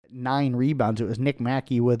9 rebounds. It was Nick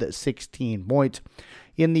Mackey with 16 points.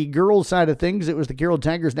 In the girls' side of things, it was the Carroll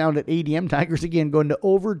Tigers down at ADM. Tigers again going to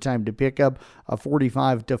overtime to pick up a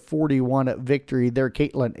 45-41 victory there.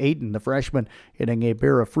 Caitlin Aiden, the freshman, hitting a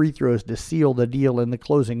pair of free throws to seal the deal in the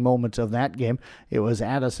closing moments of that game. It was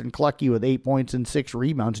Addison Clucky with 8 points and 6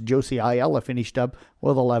 rebounds. Josie Ayala finished up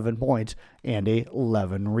with 11 points and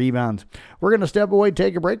 11 rebounds. We're going to step away,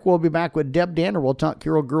 take a break. We'll be back with Deb Danner. We'll talk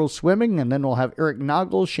Carroll girls swimming, and then we'll have Eric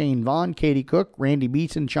Noggle, Shane Vaughn, Katie Cook, Randy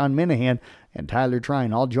Beeson, Sean Minahan, and Tyler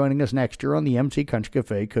Trine all joining us next year on the MC Country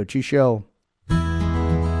Cafe Coachy Show.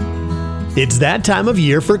 It's that time of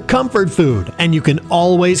year for comfort food, and you can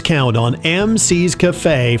always count on MC's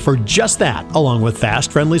Cafe for just that, along with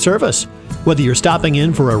fast, friendly service. Whether you're stopping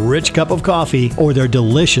in for a rich cup of coffee or their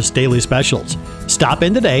delicious daily specials, stop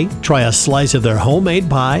in today, try a slice of their homemade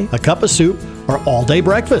pie, a cup of soup, or all-day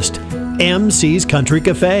breakfast. MC's Country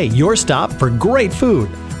Cafe, your stop for great food.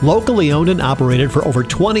 Locally owned and operated for over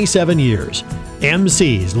 27 years.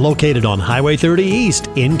 MC's, located on Highway 30 East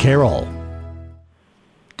in Carroll.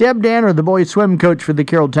 Deb Danner, the boys swim coach for the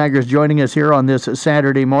Carroll Tigers, joining us here on this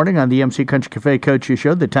Saturday morning on the MC Country Cafe Coaches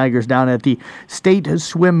Show. The Tigers down at the state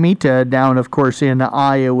swim meet down, of course, in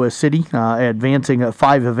Iowa City, advancing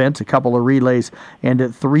 5 events, a couple of relays,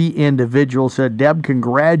 and 3 individuals. Deb,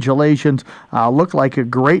 congratulations. Looked like a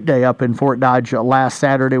great day up in Fort Dodge last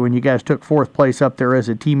Saturday when you guys took 4th place up there as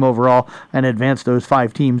a team overall and advanced those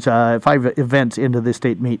 5 events into the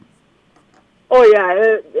state meet. Oh, yeah,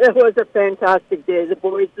 it was a fantastic day. The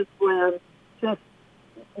boys just swam.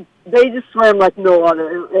 They just swam like no other.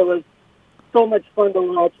 It was so much fun to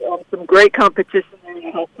watch. Some great competition there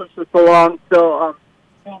to help push us along. So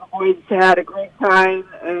the boys had a great time.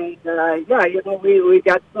 And, we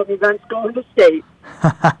got some events going to state.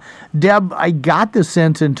 Deb, I got the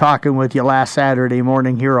sense in talking with you last Saturday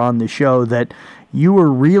morning here on the show that you were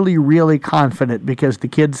really, really confident because the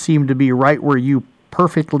kids seemed to be right where you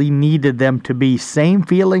perfectly needed them to be. Same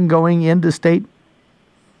feeling going into state?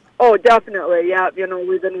 Oh, definitely, yeah.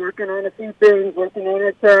 We've been working on a few things, working on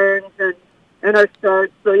our turns and our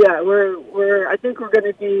starts. So, yeah, I think we're going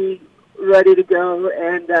to be ready to go,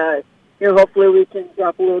 and, hopefully we can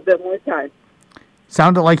drop a little bit more time.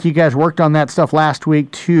 Sounded like you guys worked on that stuff last week,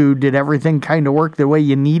 too. Did everything kind of work the way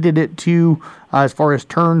you needed it to as far as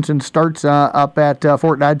turns and starts up at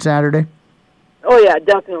Fort Dodge Saturday? Oh, yeah,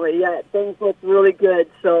 definitely. Yeah, things look really good.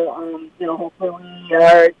 So, hopefully we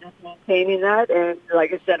are just maintaining that. And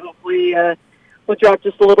like I said, hopefully we'll drop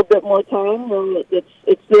just a little bit more time.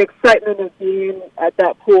 It's the excitement of being at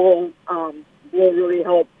that pool will really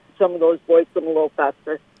help some of those boys swim a little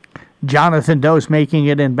faster. Jonathan Dose making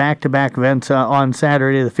it in back-to-back events on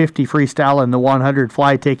Saturday, the 50 freestyle and the 100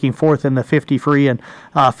 fly, taking 4th in the 50 free and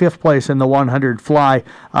 5th place in the 100 fly.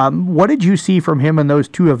 What did you see from him in those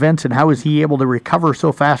 2 events, and how was he able to recover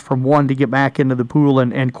so fast from one to get back into the pool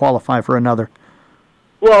and qualify for another?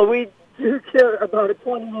 Well, we do get about a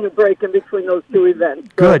 20-minute break in between those 2 events.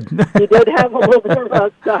 So good. He did have a little bit of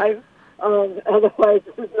rest time. Otherwise,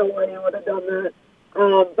 there's no way he would have done that.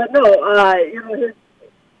 But no,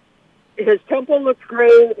 his tempo looks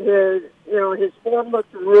great. His form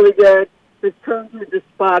looks really good. His turns are just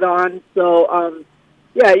spot on. So, other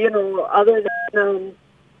than,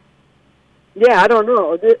 I don't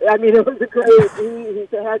know. I mean, it was a great, he's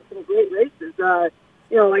had some great races,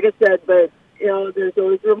 like I said, but, there's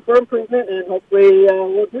always room for improvement, and hopefully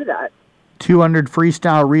we'll do that. 200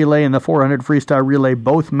 freestyle relay and the 400 freestyle relay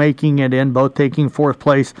both making it in, both taking 4th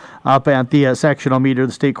place up at the sectional meet or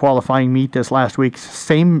the state qualifying meet this last week.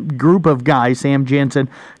 Same group of guys, Sam Jansen,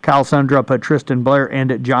 Kyle Sundrup, Tristan Blair,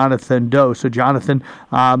 and Jonathan Doe. So Jonathan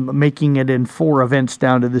making it in 4 events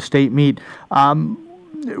down to the state meet.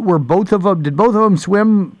 Did both of them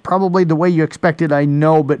swim probably the way you expected, I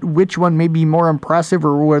know, but which one may be more impressive,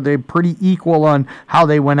 or were they pretty equal on how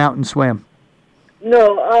they went out and swam?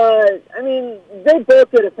 No, they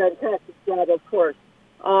both did a fantastic job, of course.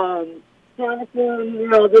 Jonathan,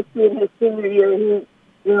 this being his senior year,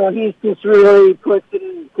 he's just really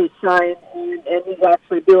pushing to shine, and he's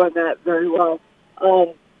actually doing that very well.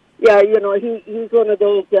 He's one of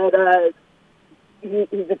those that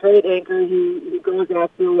he's a great anchor. He goes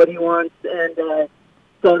after what he wants, and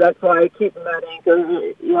so that's why I keep him at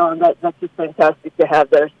anchor. And that's just fantastic to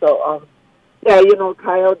have there. So,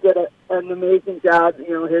 Kyle did an amazing job,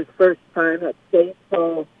 his first time at state.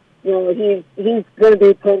 So, he's going to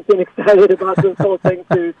be pumped and excited about this whole thing,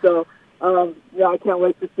 too. So, I can't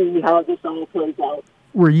wait to see how this all plays out.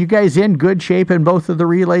 Were you guys in good shape in both of the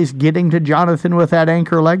relays getting to Jonathan with that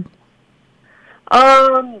anchor leg?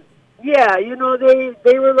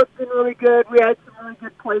 They were looking really good. We had some really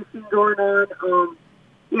good placing going on.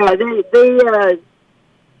 yeah,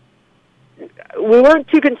 we weren't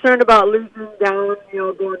too concerned about losing down,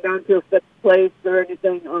 going down to a fifth place or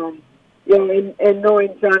anything. And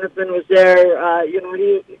knowing Jonathan was there,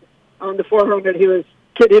 he on the 400, he was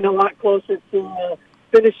getting a lot closer to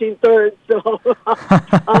finishing third. So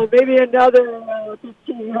maybe another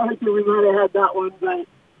 15 yards, and we might have had that one. But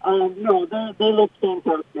no, they look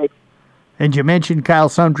fantastic. And you mentioned Kyle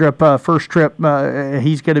Sundrup, first trip.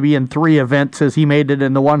 He's going to be in 3 events as he made it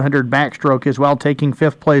in the 100 backstroke as well, taking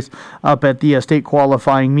 5th place up at the state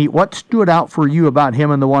qualifying meet. What stood out for you about him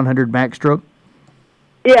in the 100 backstroke?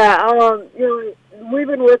 Yeah, we've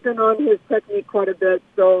been working on his technique quite a bit,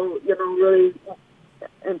 so, really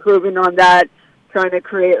improving on that, trying to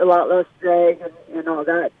create a lot less drag and all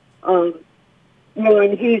that. And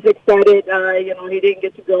he's excited. He didn't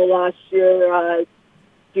get to go last year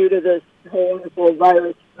due to this whole wonderful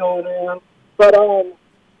virus going on. But so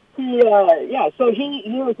he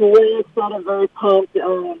was really excited, very pumped.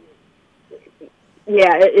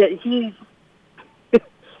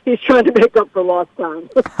 He's trying to make up for lost time.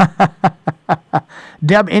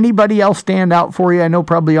 Deb, anybody else stand out for you? I know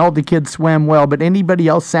probably all the kids swam well, but anybody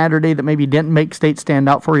else Saturday that maybe didn't make state stand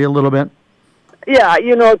out for you a little bit? Yeah,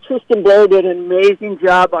 Tristan Blair did an amazing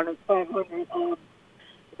job on his 500.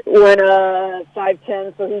 Went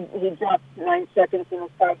 5:10, so he dropped 9 seconds in his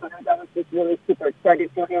 500. That was just really super exciting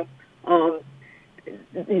for him.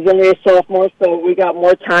 He's only a sophomore, so we got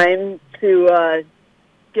more time to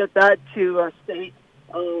get that to state.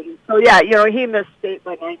 He missed state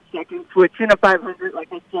by 9 seconds, which in a 500, like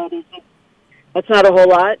I said, that's not a whole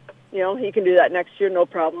lot. He can do that next year, no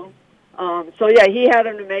problem. He had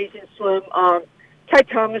an amazing swim. Ty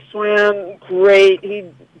Thomas swam great. He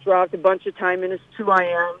dropped a bunch of time in his 2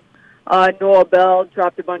 IM. Noah Bell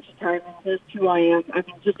dropped a bunch of time in his 2 IM. I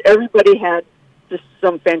mean, just everybody had just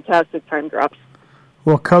some fantastic time drops.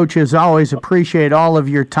 Well, Coach, as always, appreciate all of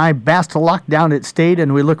your time. Best of luck down at State,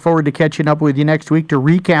 and we look forward to catching up with you next week to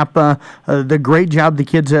recap the great job the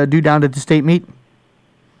kids do down at the state meet.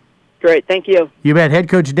 Great, thank you. You bet. Head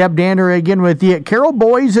coach Deb Danner again with the Carroll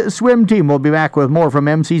boys swim team. We'll be back with more from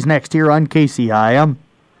MC's next here on KCIM.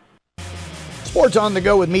 Sports on the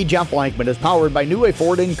Go with me, Jeff Blankman, is powered by New Way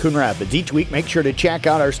Ford in Coon Rapids. Each week, make sure to check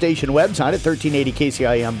out our station website at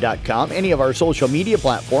 1380kcim.com, any of our social media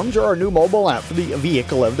platforms, or our new mobile app for the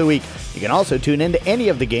Vehicle of the Week. You can also tune into any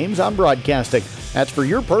of the games I'm broadcasting. That's for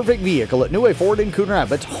your perfect vehicle at New Way Ford in Coon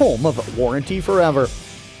Rapids, home of Warranty Forever.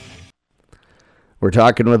 We're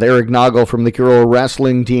talking with Eric Noggle from the Carroll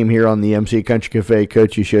wrestling team here on the MC Country Cafe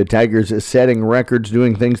Coachy Show. Tigers is setting records,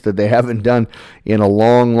 doing things that they haven't done in a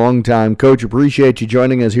long, long time. Coach, appreciate you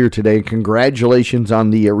joining us here today. Congratulations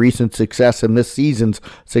on the recent success and this season's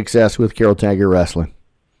success with Carroll Tiger Wrestling.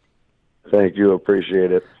 Thank you.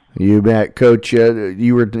 Appreciate it. You bet, Coach.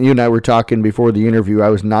 You and I were talking before the interview. I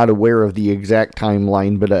was not aware of the exact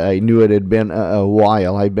timeline, but I knew it had been a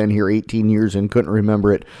while. I've been here 18 years and couldn't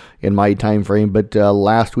remember it in my time frame. But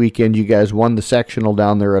last weekend, you guys won the sectional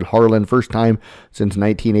down there at Harlan. First time since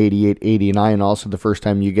 1988-89. Also the first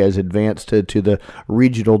time you guys advanced to the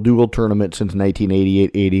regional dual tournament since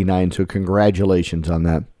 1988-89. So congratulations on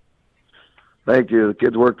that. Thank you. The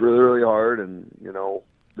kids worked really, really hard, and,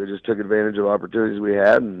 they just took advantage of opportunities we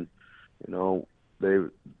had, and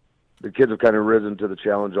the kids have kind of risen to the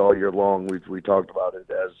challenge all year long. We talked about it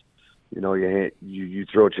as you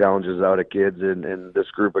throw challenges out at kids, and this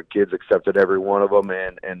group of kids accepted every one of them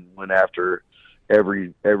and went after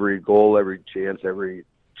every goal, every chance, every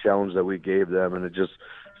challenge that we gave them, and it just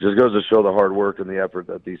goes to show the hard work and the effort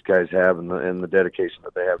that these guys have and the dedication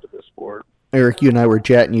that they have to this sport. Eric, you and I were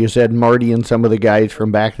chatting. You said Marty and some of the guys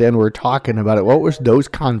from back then were talking about it. What was those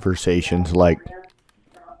conversations like?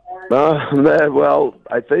 Well,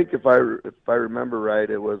 I think if I remember right,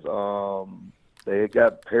 it was they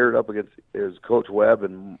got paired up against Coach Webb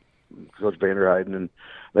and Coach Vanderheiden, and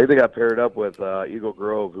I think they got paired up with Eagle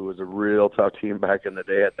Grove, who was a real tough team back in the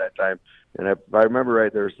day at that time. And if I remember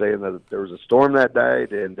right, they were saying that there was a storm that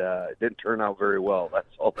night, and it didn't turn out very well. That's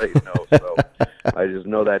all they know. So I just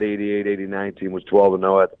know that 88-89 team was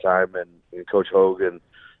 12-0 at the time, and Coach Hogan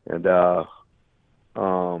and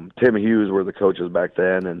Tim Hughes were the coaches back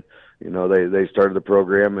then, and they started the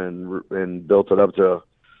program and built it up to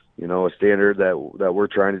a standard that we're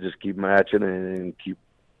trying to just keep matching and keep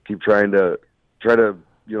trying to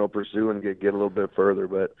pursue and get a little bit further.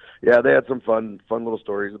 But yeah, they had some fun little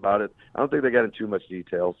stories about it. I don't think they got into too much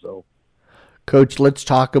detail. So, Coach, let's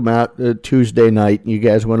talk about Tuesday night. You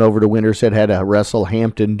guys went over to Winterset, had to wrestle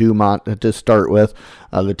Hampton Dumont to start with.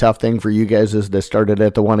 The tough thing for you guys is they started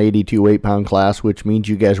at the 182 weight-pound class, which means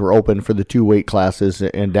you guys were open for the two weight classes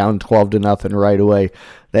and down 12-0 right away.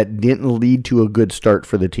 That didn't lead to a good start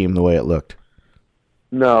for the team the way it looked.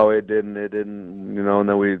 No, it didn't. It didn't. And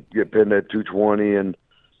then we get pinned at 220, and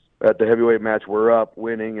at the heavyweight match, we're up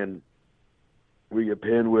winning, and we get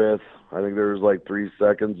pinned with, I think there was like 3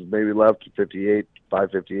 seconds maybe left,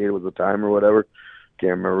 5:58 was the time or whatever.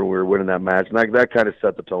 Can't remember. We were winning that match, and that kind of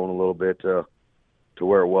set the tone a little bit to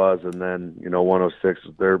where it was. And then 106,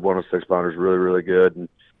 their 106 pounders really, really good, and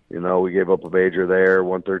we gave up a major there.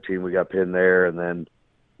 113, we got pinned there, and then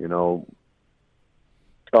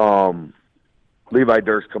Levi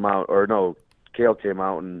Dirks Cale came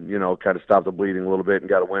out and kind of stopped the bleeding a little bit and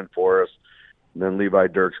got a win for us. And then Levi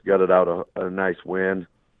Dirks gutted out a nice win,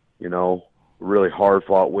 really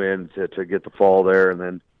hard-fought win to get the fall there. And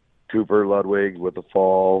then Cooper Ludwig with the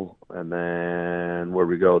fall. And then where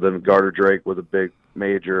we go? Then Garter Drake with a big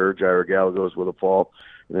major. Jair Gallegos with a fall.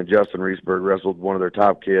 And then Justin Reesberg wrestled one of their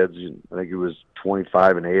top kids. I think he was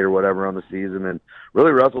 25-8 or whatever on the season. And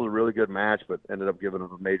really wrestled a really good match, but ended up giving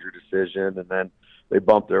him a major decision. And then they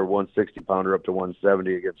bumped their 160-pounder up to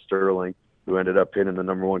 170 against Sterling, who ended up pinning the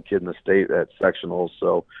number one kid in the state at sectionals.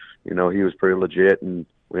 So, he was pretty legit, and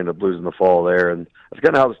we ended up losing the fall there. And that's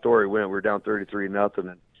kind of how the story went. We were down 33-0,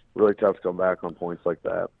 and really tough to come back on points like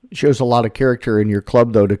that. It shows a lot of character in your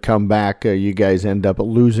club, though, to come back. You guys end up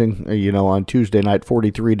losing, on Tuesday night,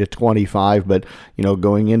 43-25. But,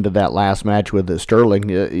 going into that last match with Sterling,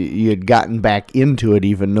 you had gotten back into it,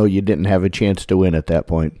 even though you didn't have a chance to win at that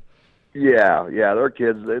point. Yeah, they're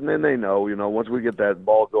kids, and then they know, once we get that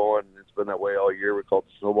ball going, it's been that way all year. We call it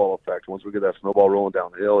the snowball effect. Once we get that snowball rolling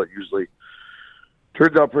down the hill, it usually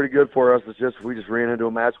turns out pretty good for us. It's just we just ran into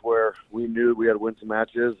a match where we knew we had to win some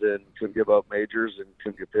matches and couldn't give up majors and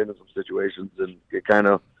couldn't get pinned in some situations, and it kind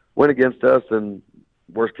of went against us. And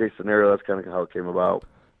worst case scenario, that's kind of how it came about.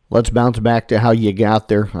 Let's bounce back to how you got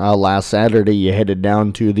there. Last Saturday, you headed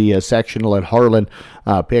down to the sectional at Harlan,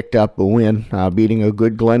 picked up a win, beating a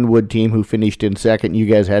good Glenwood team who finished in second. You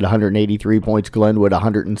guys had 183 points, Glenwood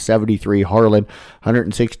 173, Harlan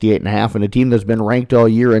 168.5, and a team that's been ranked all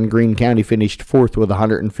year in Greene County finished fourth with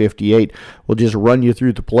 158. We'll just run you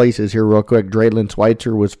through the places here real quick. Draylen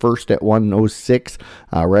Schweitzer was first at 106.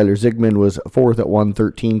 Ryler Zigman was fourth at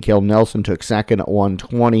 113. Kel Nelson took second at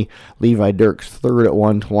 120. Levi Dirks third at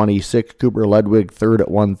 126. Cooper Ludwig third at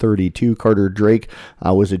 132. Carter Drake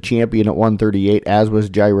was a champion at 138, as was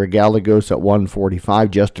Jaira Gallegos at 145.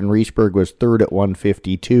 Justin Reesberg was third at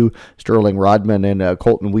 152. Sterling Rodman and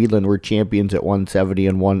Colton Whelan were champions at 170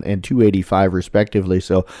 and 285 respectively.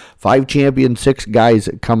 So 5 champions, 6 guys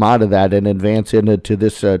come out of that and advance into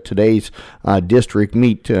this today's district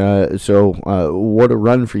meet. So what a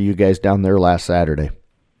run for you guys down there last Saturday.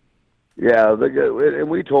 Yeah, and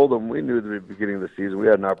we told them, we knew at the beginning of the season we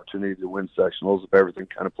had an opportunity to win sectionals if everything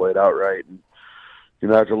kind of played out right.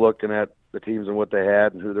 And, after looking at the teams and what they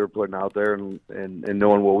had and who they were putting out there and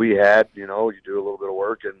knowing what we had, you do a little bit of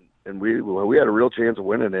work. And we had a real chance of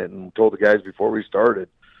winning it, and told the guys before we started,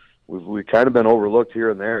 we've kind of been overlooked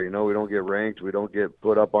here and there. We don't get ranked. We don't get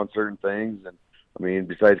put up on certain things. And,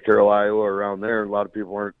 besides Carroll, Iowa, around there, a lot of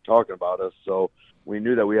people aren't talking about us. So we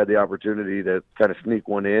knew that we had the opportunity to kind of sneak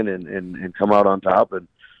one in and come out on top. And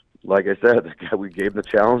like I said, we gave them the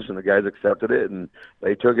challenge, and the guys accepted it, and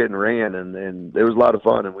they took it and ran, and it was a lot of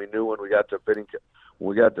fun. And we knew when we got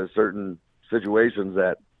to certain situations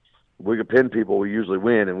that we could pin people, we usually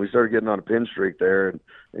win. And we started getting on a pin streak there, and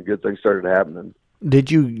good things started happening.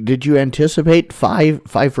 Did you anticipate five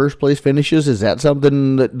first place finishes? Is that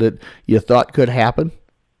something that you thought could happen?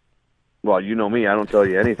 Well, you know me, I don't tell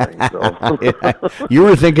you anything. So you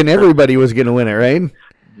were thinking everybody was going to win it, right?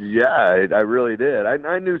 Yeah, I really did.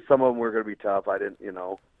 I knew some of them were going to be tough. I didn't,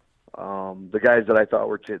 the guys that I thought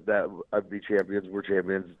that I'd be champions were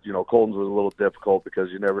champions. Colton's was a little difficult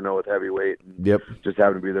because you never know with heavyweight. And yep. Just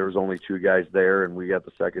happened to be there was only 2 guys there, and we got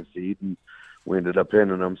the second seed, and we ended up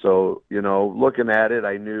pinning them. So looking at it,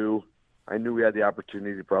 I knew we had the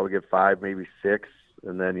opportunity to probably get 5, maybe 6,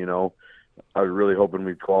 and then I was really hoping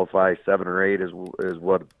we'd qualify 7 or 8 is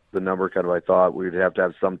what the number kind of I thought. We'd have to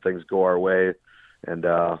have some things go our way, and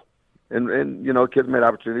kids made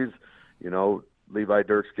opportunities. Levi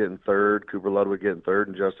Dirks getting third, Cooper Ludwig getting third,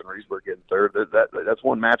 and Justin Reesberg getting third. That's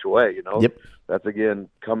one match away. Yep. That's again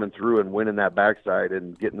coming through and winning that backside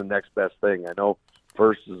and getting the next best thing. I know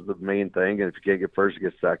first is the main thing, and if you can't get first, you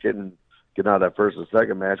get second. And getting out of that first and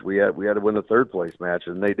second match, we had to win the third place match,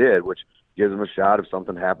 and they did, which gives them a shot. If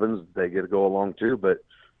something happens, they get to go along too. But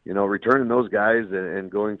returning those guys and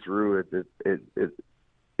going through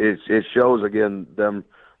it shows again them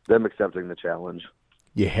accepting the challenge.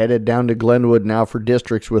 You headed down to Glenwood now for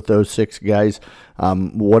districts with those 6 guys.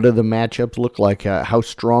 What do the matchups look like? How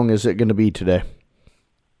strong is it going to be today?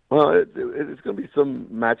 Well, it's going to be some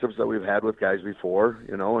matchups that we've had with guys before,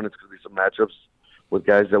 and it's going to be some matchups with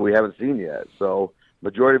guys that we haven't seen yet. So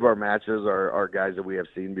majority of our matches are guys that we have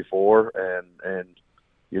seen before and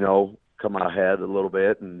come out ahead a little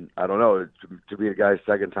bit. And I don't know, to be a guy's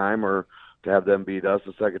second time or to have them beat us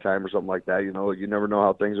the second time or something like that, you never know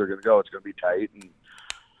how things are going to go. It's going to be tight, and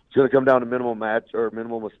it's going to come down to minimal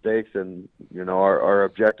mistakes. And, our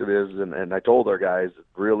objective is, and I told our guys,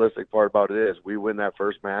 the realistic part about it is we win that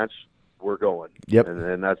first match, we're going. Yep.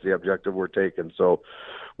 And that's the objective we're taking. So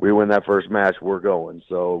we win that first match, we're going.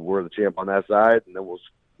 So we're the champ on that side, and then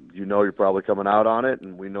you're probably coming out on it,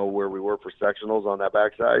 and we know where we were for sectionals on that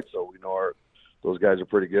backside. So we know those guys are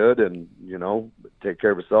pretty good, and, take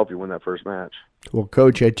care of yourself, you win that first match. Well,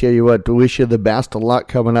 Coach, I tell you what, wish you the best of luck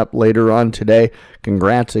coming up later on today.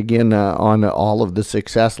 Congrats again on all of the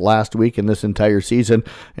success last week and this entire season,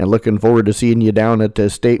 and looking forward to seeing you down at the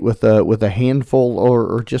state with a handful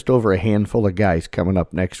or just over a handful of guys coming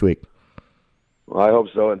up next week. Well, I hope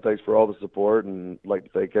so, and thanks for all the support, and I'd like to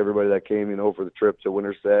thank everybody that came, for the trip to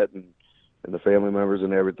Winterset and the family members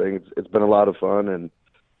and everything. It's been a lot of fun, and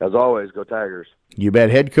as always, go Tigers. You bet.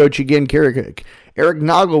 Head coach again, Eric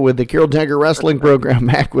Noggle with the Carroll Tiger Wrestling Program.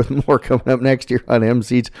 Back with more coming up next year on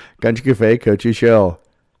MC's Country Cafe Coaches Show.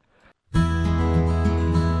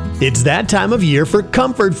 It's that time of year for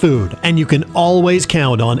comfort food, and you can always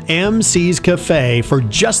count on MC's Cafe for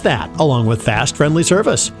just that, along with fast, friendly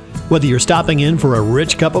service. Whether you're stopping in for a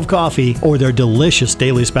rich cup of coffee or their delicious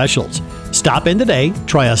daily specials, stop in today,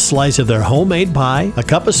 try a slice of their homemade pie, a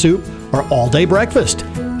cup of soup, or all-day breakfast.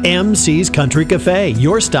 MC's Country Cafe,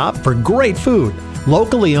 your stop for great food.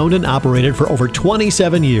 Locally owned and operated for over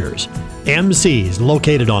 27 years. MC's,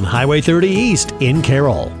 located on Highway 30 East in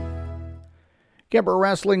Carroll. Kemper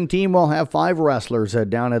Wrestling Team will have 5 wrestlers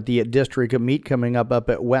down at the district meet coming up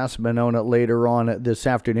at West Monona later on this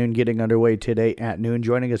afternoon, getting underway today at noon.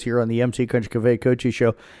 Joining us here on the MC Country Cafe Coaches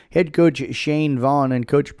Show, head coach Shane Vaughn. And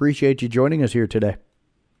Coach, appreciate you joining us here today.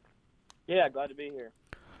 Yeah, glad to be here.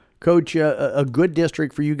 Coach, a good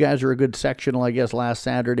district for you guys, or a good sectional, I guess, last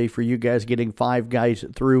Saturday for you guys, getting 5 guys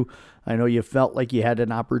through. I know you felt like you had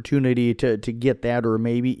an opportunity to get that, or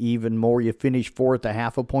maybe even more. You finished 4th, a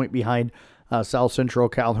half a point behind South Central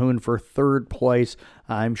Calhoun for 3rd place.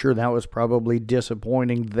 I'm sure that was probably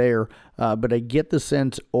disappointing there, but I get the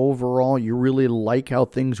sense overall you really like how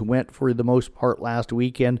things went for the most part last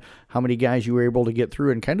weekend, how many guys you were able to get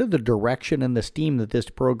through, and kind of the direction and the steam that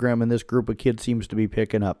this program and this group of kids seems to be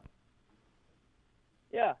picking up.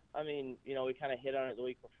 Yeah, I mean, we kind of hit on it the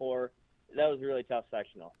week before. That was a really tough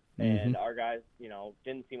sectional, and our guys,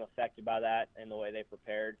 didn't seem affected by that in the way they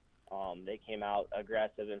prepared. They came out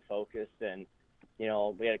aggressive and focused, and,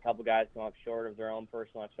 we had a couple guys come up short of their own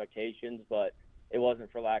personal expectations, but it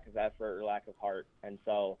wasn't for lack of effort or lack of heart. And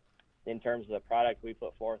so in terms of the product we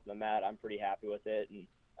put forth on the mat, I'm pretty happy with it. And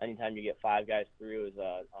anytime you get 5 guys through is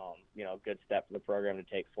a, good step for the program to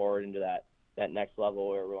take forward into that next level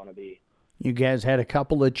where we want to be. You guys had a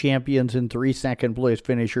couple of champions and 3 second-place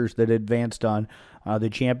finishers that advanced on. The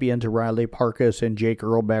champions, Riley Parkus and Jake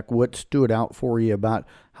Earlbeck. What stood out for you about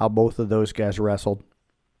how both of those guys wrestled?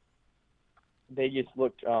 They just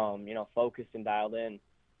looked, focused and dialed in.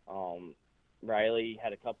 Riley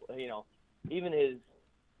had a couple, even his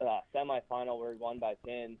semifinal where he won by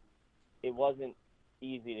pin, it wasn't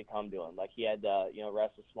easy to come to him. Like, he had to,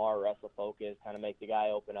 wrestle smart, wrestle focused, kind of make the guy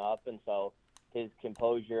open up. And so his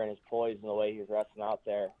composure and his poise and the way he was wrestling out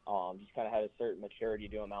there just kind of had a certain maturity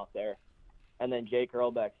to him out there. And then Jake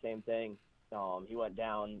Earlbeck, same thing. He went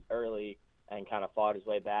down early and kind of fought his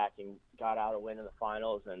way back and got out a win in the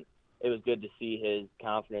finals. And it was good to see his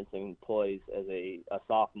confidence and poise as a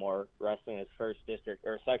sophomore wrestling his first district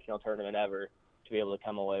or sectional tournament ever to be able to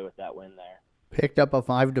come away with that win there. Picked up a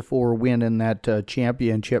 5-4 win in that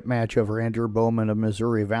championship match over Andrew Bowman of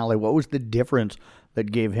Missouri Valley. What was the difference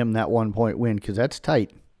that gave him that 1-point win? Because that's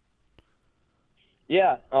tight.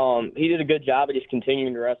 Yeah, he did a good job of just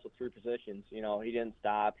continuing to wrestle through positions. He didn't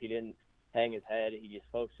stop. He didn't hang his head. He just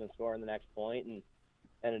focused on scoring the next point and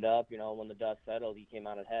ended up, when the dust settled, he came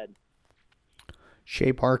out ahead.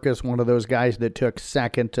 Shea Parkus, one of those guys that took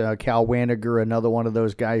second. Cal Waniger, another one of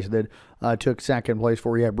those guys that took second place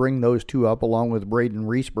for you. I bring those two up along with Braden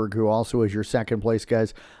Reesberg, who also is your second place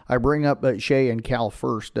guys. I bring up Shea and Cal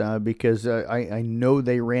first because I know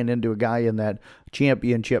they ran into a guy in that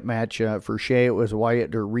championship match. For Shea, it was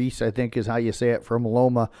Wyatt Reese, I think is how you say it, from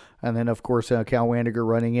Loma. And then, of course, Cal Waniger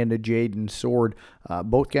running into Jaden Sword.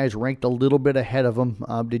 Both guys ranked a little bit ahead of them.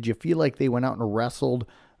 Did you feel like they went out and wrestled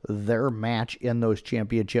their match in those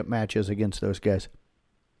championship matches against those guys?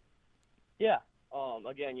 Yeah.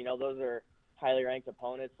 Again, those are highly ranked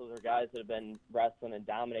opponents. Those are guys that have been wrestling and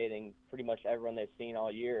dominating pretty much everyone they've seen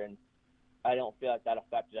all year, and I don't feel like that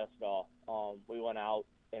affected us at all. We went out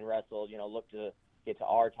and wrestled, looked to get to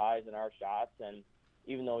our ties and our shots, and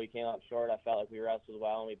even though we came up short, I felt like we wrestled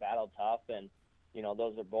well and we battled tough, and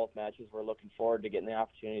those are both matches we're looking forward to getting the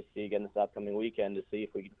opportunity to see again this upcoming weekend to see if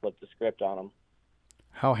we can flip the script on them.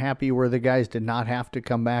 How happy were the guys to not have to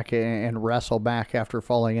come back and wrestle back after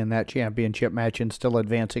falling in that championship match and still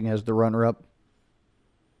advancing as the runner-up?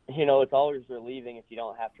 It's always relieving if you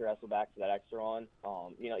don't have to wrestle back to that extra one.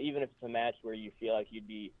 Even if it's a match where you feel like you'd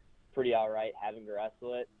be pretty all right having to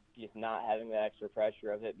wrestle it, just not having that extra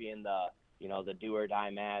pressure of it being the do or die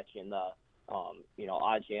match and the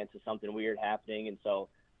odd chance of something weird happening. And so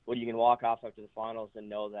when you can walk off after the finals and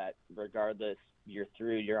know that regardless you're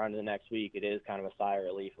through, you're on to the next week, it is kind of a sigh of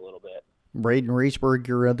relief a little bit. Braden Reesberg,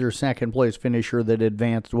 your other second place finisher that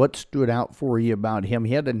advanced, what stood out for you about him?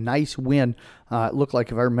 He had a nice win. It looked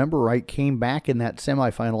like, if I remember right, came back in that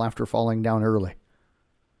semifinal after falling down early.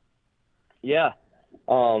 Yeah.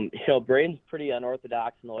 Braden's pretty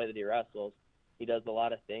unorthodox in the way that he wrestles. He does a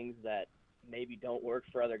lot of things that maybe don't work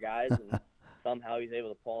for other guys, and somehow he's able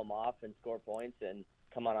to pull them off and score points and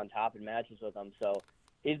come out on top in matches with them. So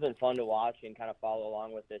he's been fun to watch and kind of follow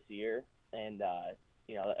along with this year. And,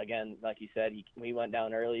 again, like you said, he went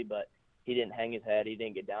down early, but he didn't hang his head. He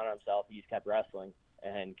didn't get down on himself. He just kept wrestling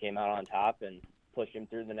and came out on top and pushed him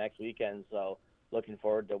through the next weekend. So looking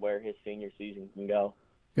forward to where his senior season can go.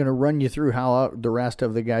 Going to run you through how the rest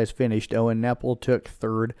of the guys finished. Owen Neppel took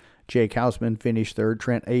third. Jake Hausman finished third.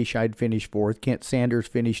 Trent Ascheid finished fourth. Kent Sanders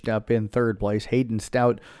finished up in third place. Hayden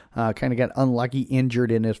Stout kind of got unlucky,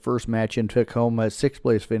 injured in his first match and took home a sixth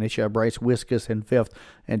place finish. Bryce Wiskus in fifth,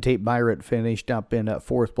 and Tate Byron finished up in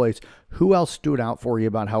fourth place. Who else stood out for you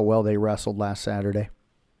about how well they wrestled last Saturday?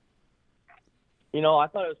 I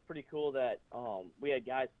thought it was pretty cool that we had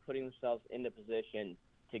guys putting themselves into position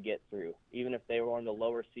to get through. Even if they were one of the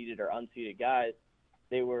lower seeded or unseeded guys,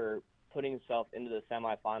 they were putting themselves into the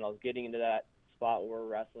semifinals, getting into that spot where we're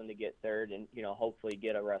wrestling to get third and, hopefully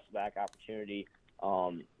get a wrestle back opportunity.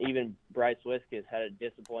 Even Bryce Wiskus had a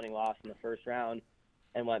disappointing loss in the first round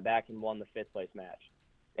and went back and won the fifth place match.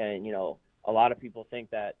 And, a lot of people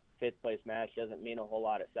think that fifth place match doesn't mean a whole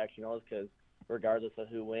lot at sectionals because regardless of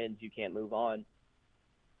who wins, you can't move on.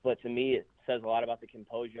 But to me, it says a lot about the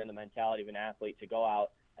composure and the mentality of an athlete to go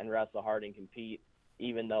out and wrestle hard and compete,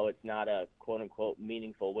 even though it's not a quote-unquote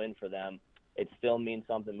meaningful win for them. It still means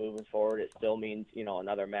something moving forward. It still means,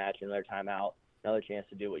 another match, another timeout, another chance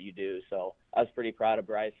to do what you do. So I was pretty proud of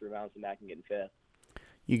Bryce for bouncing back and getting fifth.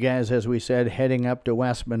 You guys, as we said, heading up to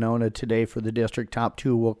West Monona today for the district. Top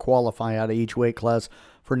two will qualify out of each weight class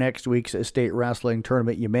for next week's state wrestling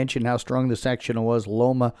tournament. You mentioned how strong the section was.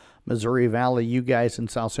 Loma, Missouri Valley, you guys in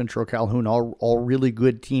South Central Calhoun, all really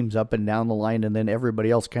good teams up and down the line, and then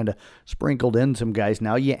everybody else kind of sprinkled in some guys.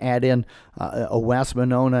 Now you add in a West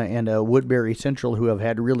Monona and a Woodbury Central who have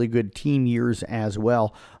had really good team years as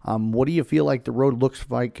well. What do you feel like the road looks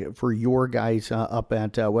like for your guys up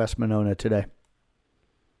at West Monona today?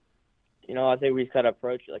 I think we just got to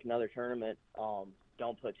approach it like another tournament.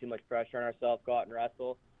 Don't put too much pressure on ourselves. Go out and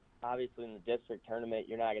wrestle. Obviously, in the district tournament,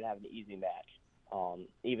 you're not going to have an easy match.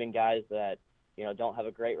 Even guys that, don't have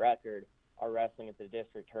a great record are wrestling at the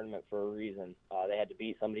district tournament for a reason. They had to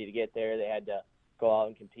beat somebody to get there. They had to go out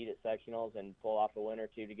and compete at sectionals and pull off a win or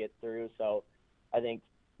two to get through. So I think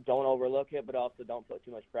don't overlook it, but also don't put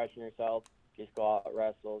too much pressure on yourself. Just go out,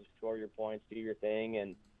 wrestle, score your points, do your thing,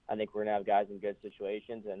 and I think we're going to have guys in good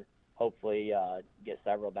situations and hopefully get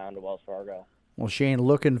several down to Wells Fargo. Well, Shane,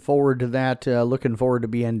 looking forward to that. Looking forward to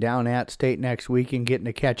being down at State next week and getting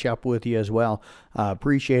to catch up with you as well.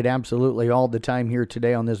 Appreciate absolutely all the time here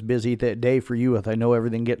today on this busy day for you with, I know,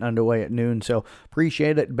 everything getting underway at noon. So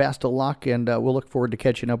appreciate it. Best of luck, and we'll look forward to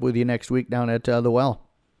catching up with you next week down at the Well.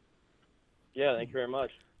 Yeah, thank you very much.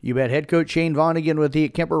 You bet. Head coach Shane Vaughn again with the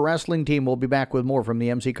Kemper Wrestling Team. We'll be back with more from the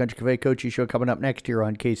MC Country Cafe Coaches Show coming up next here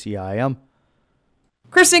on KCIM.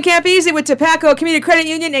 Kristen Campese with Tobacco Community Credit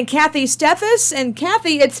Union and Kathy Steffes. And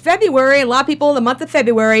Kathy, it's February. A lot of people in the month of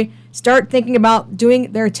February start thinking about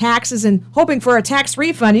doing their taxes and hoping for a tax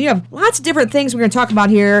refund. You have lots of different things we're going to talk about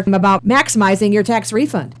here about maximizing your tax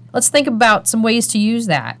refund. Let's think about some ways to use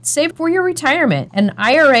that. Save for your retirement. An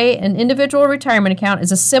IRA, an individual retirement account,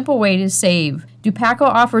 is a simple way to save. Dupaco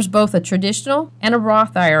offers both a traditional and a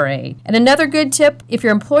Roth IRA. And another good tip, if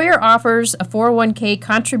your employer offers a 401k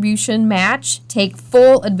contribution match, take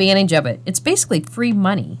full advantage of it. It's basically free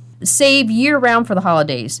money. Save year-round for the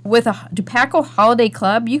holidays. With a Dupaco Holiday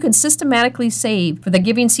Club, you can systematically save for the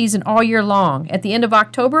giving season all year long. At the end of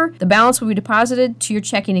October, the balance will be deposited to your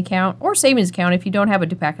checking account or savings account if you don't have a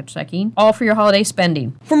Dupaco checking, all for your holiday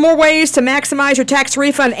spending. For more ways to maximize your tax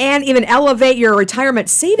refund and even elevate your retirement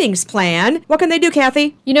savings plan, what can they do,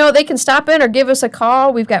 Kathy? They can stop in or give us a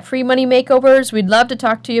call. We've got free money makeovers. We'd love to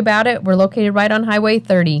talk to you about it. We're located right on Highway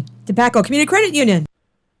 30. Dupaco Community Credit Union.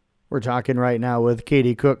 We're talking right now with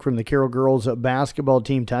Katie Cook from the Carroll girls basketball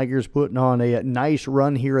team. Tigers putting on a nice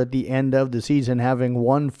run here at the end of the season, having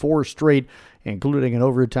won 4 straight, including an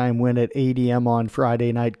overtime win at ADM on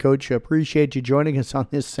Friday night. Coach, appreciate you joining us on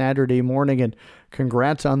this Saturday morning, and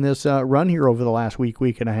congrats on this run here over the last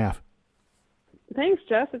week and a half. Thanks,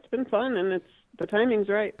 Jeff. It's been fun, and the timing's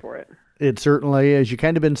right for it. It certainly is. You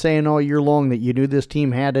kind of been saying all year long that you knew this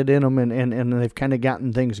team had it in them, and they've kind of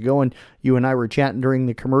gotten things going. You and I were chatting during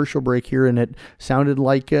the commercial break here, and it sounded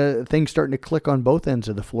like things starting to click on both ends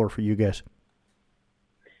of the floor for you guys.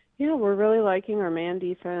 Yeah, we're really liking our man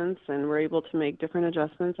defense, and we're able to make different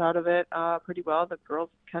adjustments out of it pretty well. The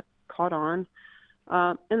girls caught on.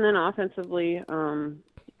 And then offensively,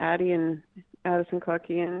 Addie and Addison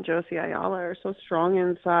Clucky and Josie Ayala are so strong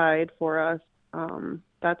inside for us.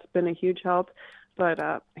 That's been a huge help. But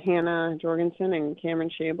Hannah Jorgensen and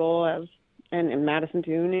Cameron Schabel and Madison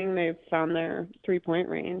Tuning, they've found their three-point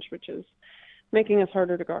range, which is making us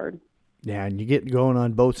harder to guard. Yeah, and you get going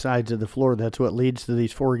on both sides of the floor. That's what leads to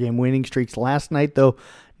these 4-game winning streaks. Last night, though,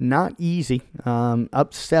 not easy.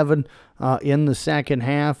 Up 7 in the second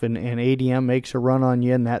half, and ADM makes a run on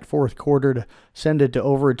you in that fourth quarter to send it to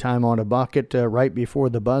overtime on a bucket right before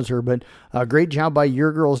the buzzer. But a great job by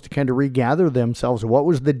your girls to kind of regather themselves. What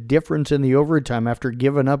was the difference in the overtime after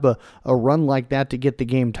giving up a run like that to get the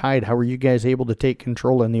game tied? How were you guys able to take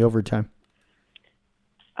control in the overtime?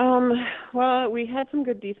 Well, we had some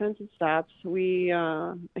good defensive stops.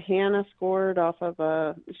 Hannah scored off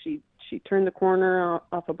of she turned the corner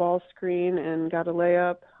off a ball screen and got a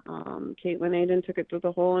layup. Caitlin Aiden took it to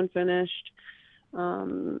the hole and finished,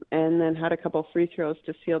 and then had a couple free throws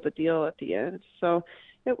to seal the deal at the end. So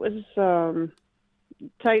it was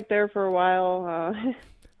tight there for a while,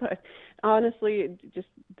 but honestly, just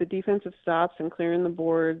the defensive stops and clearing the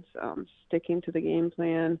boards, sticking to the game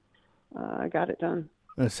plan, got it done.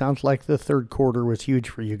 It sounds like the third quarter was huge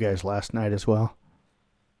for you guys last night as well.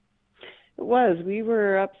 It was. We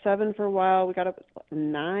were up 7 for a while. We got up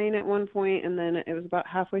 9 at one point, and then it was about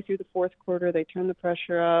halfway through the fourth quarter. They turned the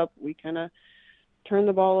pressure up. We kind of turned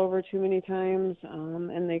the ball over too many times,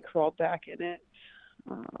 and they crawled back in it.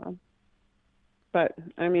 But,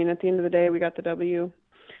 I mean, at the end of the day, we got the W.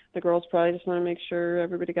 The girls probably just want to make sure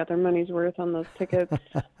everybody got their money's worth on those tickets.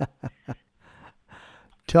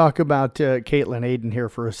 Talk about Caitlin Aiden here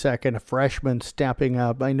for a second, a freshman stepping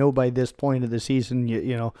up. I know by this point of the season,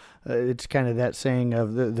 it's kind of that saying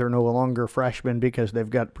of they're no longer freshmen because they've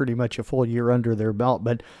got pretty much a full year under their belt,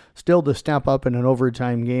 but still to step up in an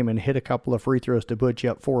overtime game and hit a couple of free throws to put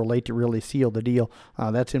you up 4 late to really seal the deal,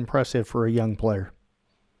 that's impressive for a young player.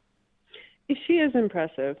 She is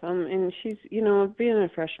impressive, and she's, being a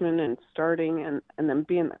freshman and starting and then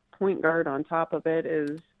being the point guard on top of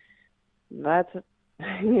it that's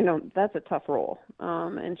a tough role.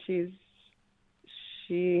 And she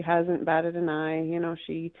hasn't batted an eye.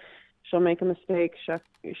 She'll make a mistake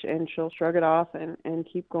and she'll shrug it off and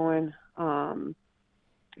keep going.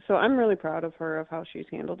 So I'm really proud of her, of how she's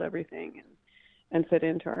handled everything and fit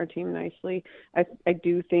into our team nicely. I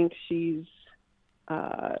do think she's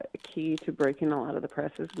key to breaking a lot of the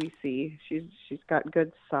presses we see. She's got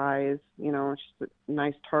good size. She's a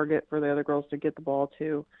nice target for the other girls to get the ball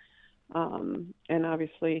to. And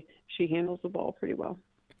obviously she handles the ball pretty well.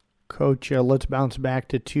 Coach, let's bounce back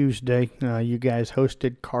to Tuesday. You guys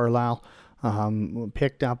hosted Carlisle,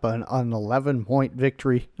 picked up an 11-point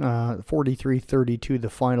victory, 43-32 the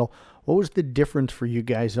final. What was the difference for you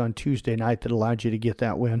guys on Tuesday night that allowed you to get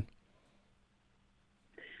that win?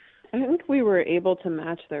 I think we were able to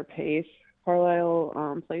match their pace.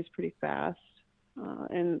 Carlisle plays pretty fast,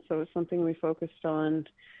 and so it's something we focused on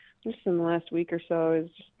just in the last week or so, is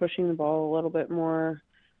just pushing the ball a little bit more,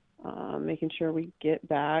 making sure we get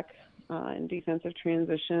back in defensive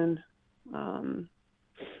transition.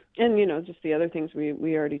 And, just the other things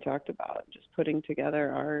we already talked about, just putting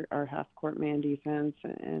together our half-court man defense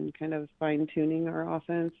and kind of fine-tuning our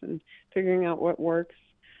offense and figuring out what works.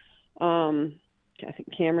 I think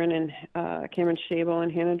Cameron Shabel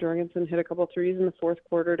and Hannah Jorgensen hit a couple threes in the fourth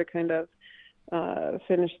quarter to kind of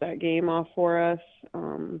finish that game off for us.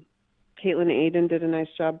 Caitlin Aiden did a nice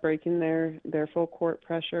job breaking their full court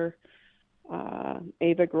pressure.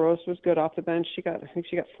 Ava Gross was good off the bench. I think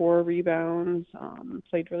she got 4 rebounds,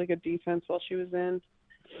 played really good defense while she was in.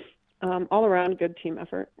 All around, good team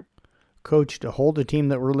effort. Coach, to hold a team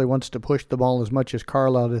that really wants to push the ball as much as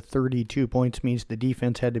Carlisle to 32 points means the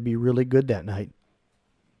defense had to be really good that night.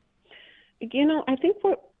 I think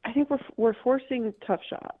we're forcing tough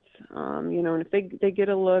shots. And if they get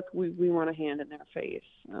a look, we want a hand in their face.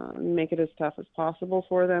 Make it as tough as possible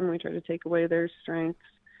for them. We try to take away their strengths.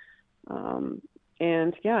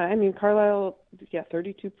 Carlisle,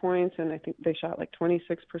 32 points, and I think they shot like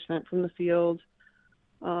 26% from the field.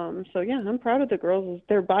 I'm proud of the girls.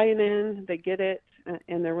 They're buying in, they get it,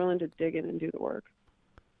 and they're willing to dig in and do the work.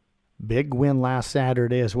 Big win last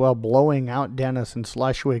Saturday as well, blowing out Dennis and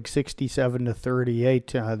Schleswig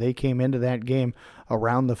 67-38. They came into that game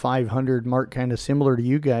around the 500 mark, kind of similar to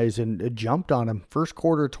you guys, and jumped on them. First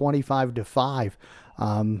quarter, 25-5.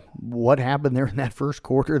 What happened there in that first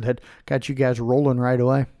quarter that got you guys rolling right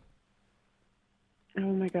away?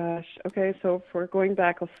 Oh my gosh. Okay, so if we're going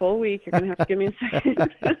back a full week, you're gonna have to give me a second.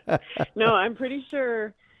 No, I'm pretty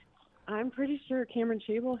sure Cameron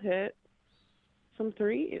Shabel hit some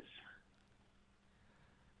threes.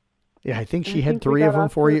 Yeah, I think she had 3 of them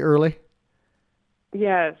for you early.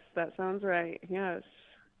 Yes, that sounds right. Yes.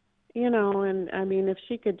 If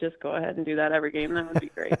she could just go ahead and do that every game, that would be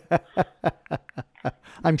great.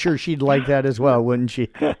 I'm sure she'd like that as well, wouldn't she?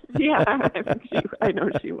 Yeah, I know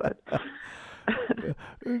she would.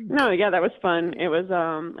 No, yeah, that was fun. It was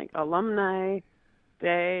like alumni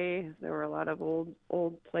day. There were a lot of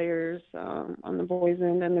old players on the boys'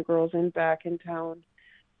 end and the girls' end back in town.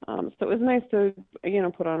 So it was nice to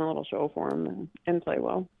put on a little show for them and play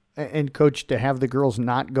well. And Coach, to have the girls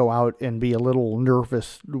not go out and be a little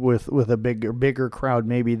nervous with a bigger crowd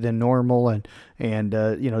maybe than normal,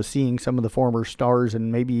 and seeing some of the former stars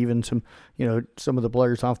and maybe even some of the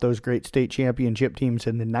players off those great state championship teams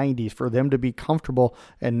in the 90s, for them to be comfortable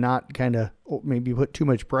and not kind of maybe put too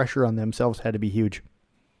much pressure on themselves had to be huge.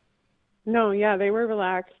 No, yeah, they were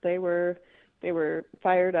relaxed. They were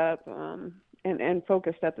fired up and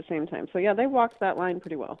focused at the same time. So yeah, they walked that line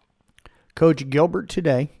pretty well. Coach, Gilbert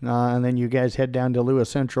today, and then you guys head down to Lewis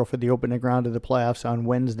Central for the opening round of the playoffs on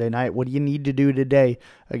Wednesday night. What do you need to do today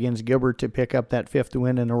against Gilbert to pick up that 5th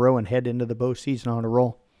win in a row and head into the postseason on a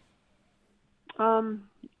roll?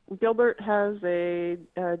 Gilbert has a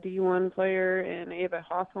D1 player in Ava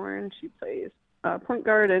Hawthorne. She plays point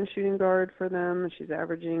guard and shooting guard for them. She's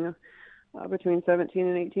averaging between 17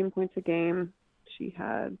 and 18 points a game. She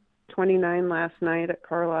had 29 last night at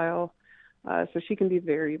Carlisle. So she can be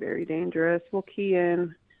very, very dangerous. We'll key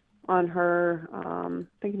in on her,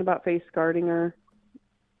 thinking about face guarding her,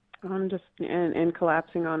 and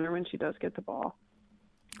collapsing on her when she does get the ball.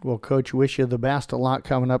 Well, Coach, wish you the best. A lot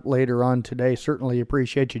coming up later on today. Certainly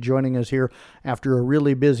appreciate you joining us here after a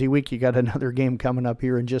really busy week. You got another game coming up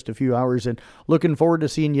here in just a few hours, and looking forward to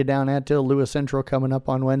seeing you down at Lewis Central coming up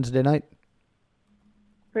on Wednesday night.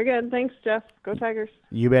 Very good. Thanks, Jeff. Go Tigers.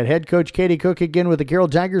 You bet. Head coach Katie Cook again with the Carroll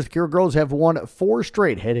Tigers. The Carroll girls have won 4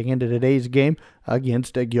 straight heading into today's game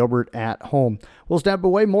against Gilbert at home. We'll step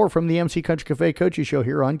away. More from the MC Country Cafe Coaches Show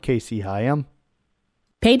here on KCIM.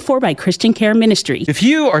 Paid for by Christian Care Ministry. If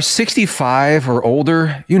you are 65 or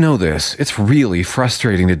older, you know this. It's really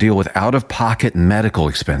frustrating to deal with out-of-pocket medical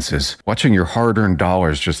expenses, watching your hard-earned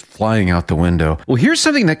dollars just flying out the window. Well, here's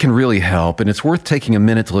something that can really help, and it's worth taking a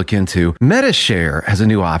minute to look into. Medi-Share has a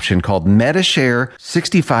new option called Medi-Share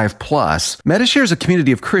 65 Plus. Medi-Share is a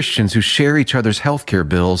community of Christians who share each other's healthcare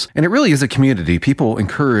bills, and it really is a community. People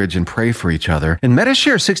encourage and pray for each other. And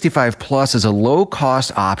Medi-Share 65 Plus is a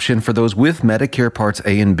low-cost option for those with Medicare Parts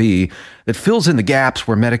A and B that fills in the gaps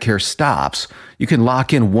where Medicare stops. You can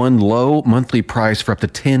lock in one low monthly price for up to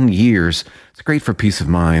 10 years. It's great for peace of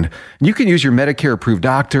mind. And you can use your Medicare-approved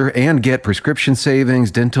doctor and get prescription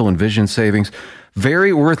savings, dental and vision savings.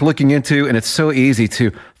 Very worth looking into, and it's so easy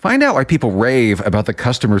to find out why people rave about the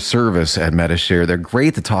customer service at Medi-Share. They're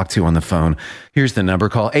great to talk to on the phone. Here's the number.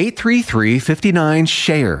 Call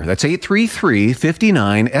 833-59-SHARE. That's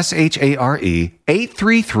 833-59-SHARE.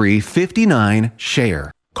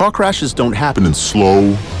 833-59-SHARE. Car crashes don't happen in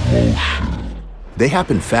slow motion. They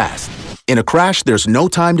happen fast. In a crash, there's no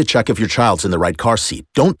time to check if your child's in the right car seat.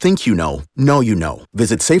 Don't think you know. Know you know.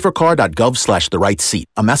 Visit safercar.gov/the-right-seat.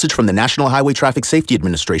 A message from the National Highway Traffic Safety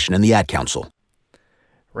Administration and the Ad Council.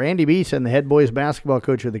 Randy Beeson, the head boys basketball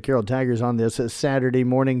coach of the Carroll Tigers, on this Saturday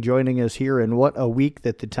morning, joining us here. And what a week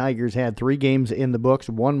that the Tigers had. 3 games in the books,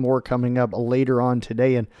 1 more coming up later on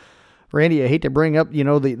today. And Randy, I hate to bring up,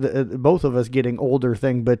 the both of us getting older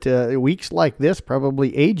thing, but weeks like this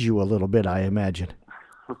probably age you a little bit, I imagine.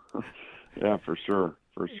 Yeah, for sure.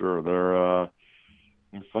 They're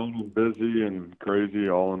fun and busy and crazy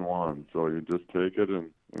all in one. So you just take it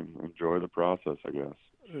and enjoy the process, I guess.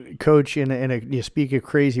 Coach, you speak of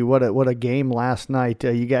crazy, what a game last night.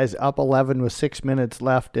 You guys up 11 with 6 minutes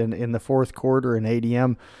left in the fourth quarter, and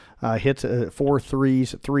ADM hits 4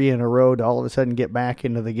 threes, 3 in a row to all of a sudden get back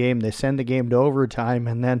into the game. They send the game to overtime,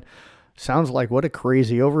 and then sounds like what a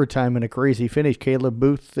crazy overtime and a crazy finish. Caleb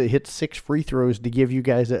Booth hit 6 free throws to give you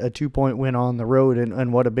guys a 2-point win on the road,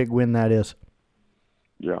 and what a big win that is.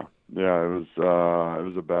 Yeah, it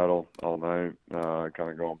was a battle all night,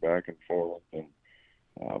 kind of going back and forth, and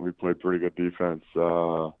we played pretty good defense,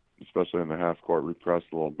 especially in the half court. We pressed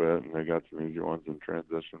a little bit, and they got some easy ones in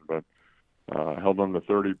transition, but held them to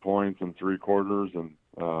 30 points in 3 quarters, and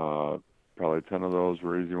probably 10 of those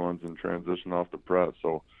were easy ones in transition off the press.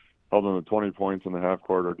 So held them to 20 points in the half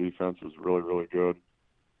court. Our defense was really, really good.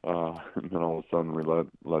 And then all of a sudden we let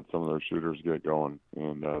some of their shooters get going,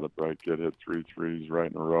 and the bright kid hit 3 threes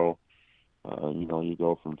right in a row. You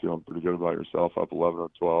go from feeling pretty good about yourself, up 11 or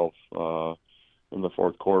 12 in the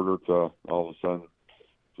fourth quarter, to all of a sudden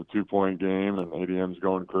it's a 2-point game, and ADM's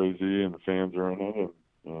going crazy, and the fans are in it,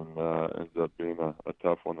 and ends up being a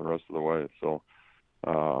tough one the rest of the way. So,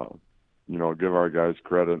 give our guys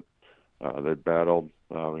credit. They battled.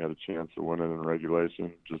 We had a chance to win it in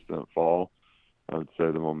regulation, just didn't fall. I would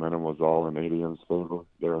say the momentum was all in ADM's favor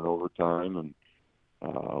there in overtime, and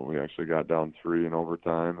we actually got down 3 in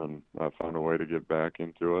overtime and found a way to get back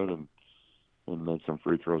into it and make some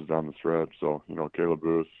free throws down the stretch. So, Caleb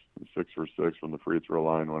Booth, 6 for 6 from the free throw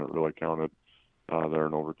line when it really counted there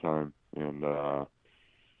in overtime. And,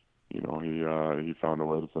 he found a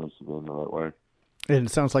way to finish the game the right way. And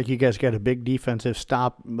it sounds like you guys got a big defensive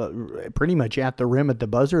stop pretty much at the rim at the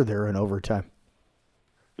buzzer there in overtime.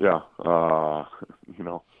 Yeah.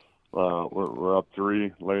 We're up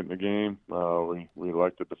 3 late in the game. We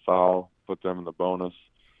elected to foul, put them in the bonus.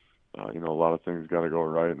 A lot of things got to go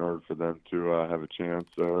right in order for them to have a chance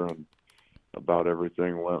there, and about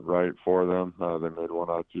everything went right for them. They made 1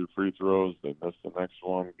 out of 2 free throws. They missed the next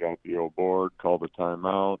one, got the old board, called a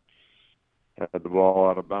timeout, had the ball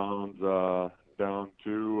out of bounds, down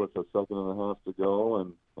 2 with a second and a half to go,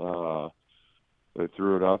 and they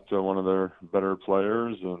threw it up to one of their better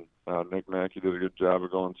players, and Nick Mackey did a good job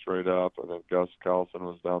of going straight up. I think Gus Carlson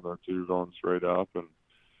was down there too, going straight up, and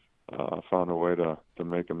found a way to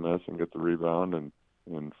make a miss and get the rebound and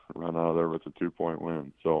run out of there with a 2-point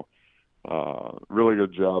win. So really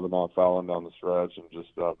good job of not fouling down the stretch and just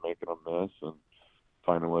making a miss and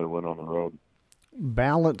finding a way to win on the road.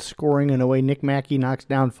 Balanced scoring in a way. Nick Mackey knocks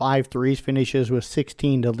down 5 threes, finishes with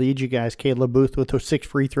 16 to lead you guys. Caleb Booth with those 6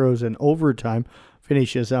 free throws in overtime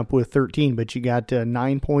finishes up with 13, but you got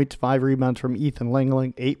 9 points, 5 rebounds from Ethan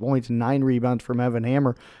Langling, 8 points, 9 rebounds from Evan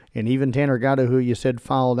Hammer, and even Tanner Gatto, who you said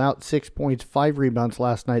fouled out, 6 points, 5 rebounds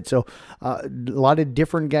last night. So a lot of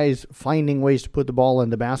different guys finding ways to put the ball in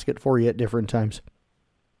the basket for you at different times.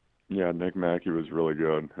 Yeah, Nick Mackey was really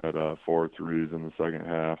good. Had 4 threes in the second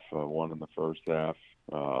half, 1 in the first half.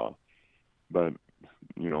 But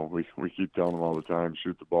we keep telling him all the time,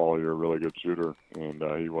 shoot the ball. You're a really good shooter, and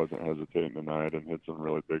he wasn't hesitating tonight and hit some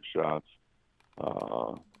really big shots.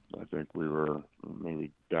 I think we were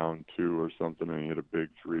maybe down 2 or something, and he hit a big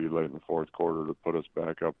 3 late in the fourth quarter to put us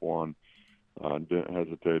back up 1. Didn't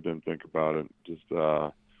hesitate, didn't think about it. Just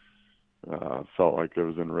felt like it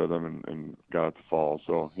was in rhythm and got it to fall.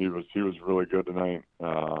 So he was really good tonight.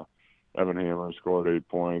 Evan Hammer scored 8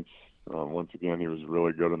 points. Once again, he was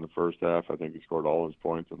really good in the first half. I think he scored all his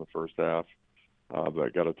points in the first half,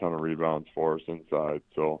 but got a ton of rebounds for us inside.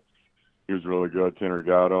 So he was really good. Tanner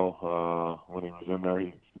Gatto, when he was in there,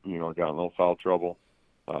 he got in a little foul trouble,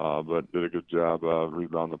 but did a good job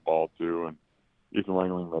rebounding the ball too. And Ethan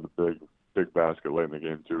Langling had a big basket late in the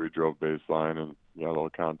game too. He drove baseline and got a little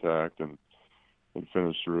contact and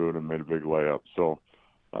finished through it and made a big layup. So,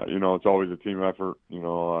 it's always a team effort.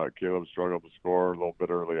 Caleb struggled to score a little bit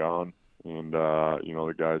early on, and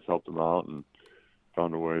the guys helped him out and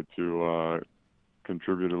found a way to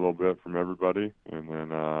contribute a little bit from everybody. And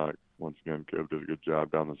then once again, Caleb did a good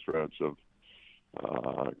job down the stretch of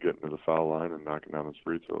getting to the foul line and knocking down his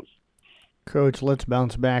free throws. Coach, let's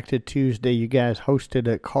bounce back to Tuesday. You guys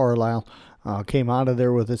hosted at Carlisle. Came out of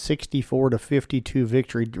there with a 64-52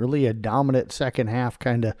 victory. Really a dominant second half,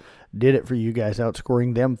 kind of did it for you guys,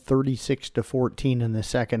 outscoring them 36-14 in the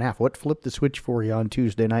second half. What flipped the switch for you on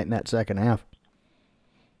Tuesday night in that second half?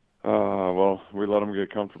 Well, we let them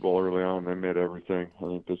get comfortable early on. They made everything. I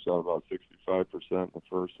think they shot about 65% in the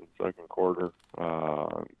first and second quarter.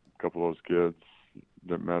 A couple of those kids,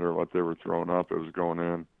 didn't matter what they were throwing up, it was going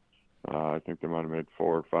in. I think they might have made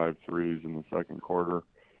 4 or 5 threes in the second quarter.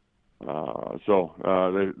 So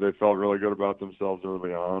they felt really good about themselves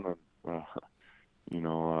early on, and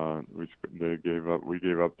we gave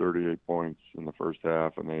up 38 points in the first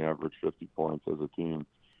half, and they averaged 50 points as a team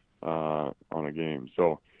on a game.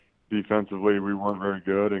 So defensively, we weren't very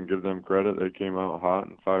good, and give them credit. They came out hot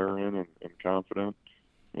and firing and confident,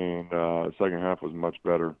 and the second half was much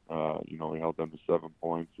better. We held them to 7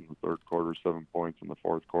 points in the third quarter, 7 points in the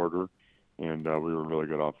fourth quarter, and we were really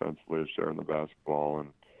good offensively, sharing the basketball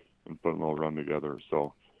and putting a little run together.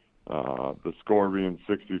 So the score being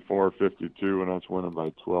 64-52 and us winning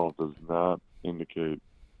by 12 does not indicate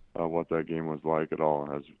what that game was like at all,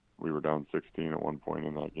 as we were down 16 at one point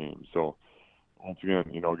in that game. So once again,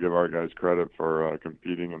 give our guys credit for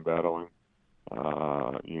competing and battling.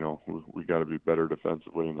 We got to be better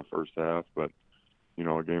defensively in the first half, but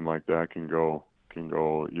a game like that can go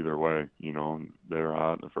either way. They're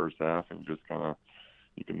hot in the first half, and just kind of,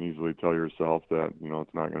 you can easily tell yourself that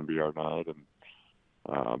it's not going to be our night. And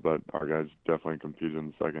but our guys definitely competed in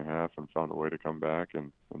the second half and found a way to come back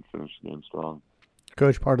and finish the game strong.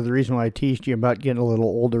 Coach, part of the reason why I teased you about getting a little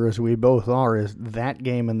older, as we both are, is that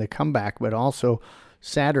game and the comeback, but also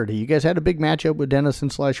Saturday. You guys had a big matchup with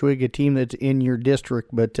Denison/Schleswig, a team that's in your district,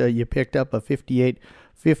 but you picked up a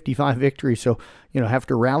 58-55 victory. So, have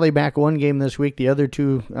to rally back one game this week. The other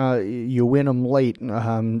two, you win them late.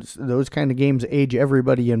 Those kind of games age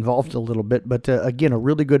everybody involved a little bit. But, again, a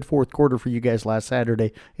really good fourth quarter for you guys last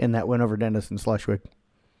Saturday in that win over Denison/Schleswig.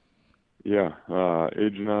 Yeah,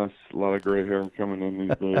 aging us, a lot of gray hair coming in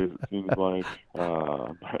these days, it seems like.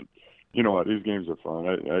 But you know what? These games are fun.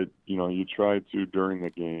 You try to, during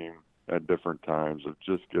the game at different times, it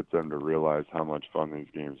just gets them to realize how much fun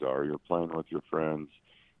these games are. You're playing with your friends.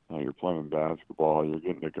 You're playing basketball. You're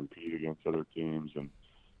getting to compete against other teams. And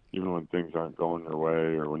even when things aren't going your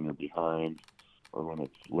way, or when you're behind, or when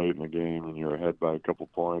it's late in the game and you're ahead by a couple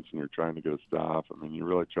points and you're trying to get a stop, you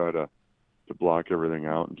really try to block everything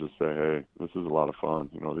out and just say, hey, this is a lot of fun.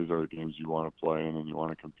 These are the games you want to play in and you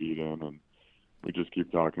want to compete in. And we just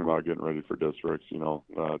keep talking about getting ready for districts.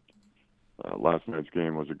 Last night's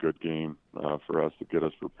game was a good game for us to get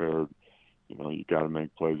us prepared. You got to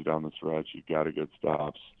make plays down the stretch. You got to get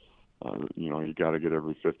stops. You got to get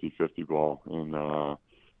every 50-50 ball. And,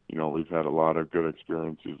 we've had a lot of good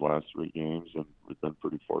experiences last 3 games, and we've been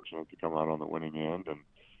pretty fortunate to come out on the winning end. And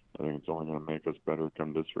I think it's only going to make us better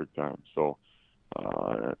come district time. So,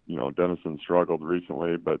 Denison struggled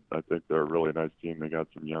recently, but I think they're a really nice team. They got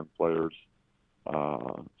some young players.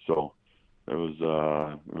 So it was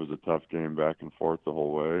a tough game back and forth the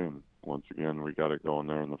whole way. And once again, we got it going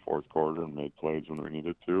there in the fourth quarter and made plays when we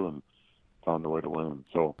needed to and found a way to win.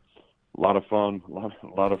 So a lot of fun, a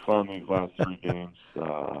lot of fun these last 3 games.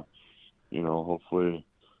 Hopefully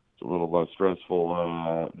it's a little less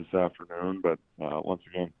stressful this afternoon, but once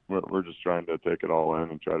again, we're just trying to take it all in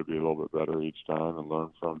and try to be a little bit better each time and learn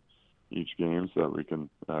from each game so that we can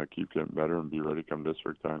keep getting better and be ready come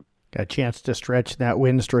district time. Got a chance to stretch that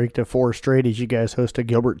win streak to 4 straight as you guys host a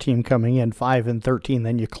Gilbert team coming in 5-13.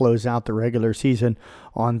 Then you close out the regular season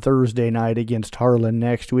on Thursday night against Harlan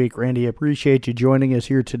next week. Randy, appreciate you joining us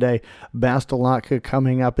here today. Best of luck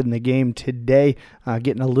coming up in the game today.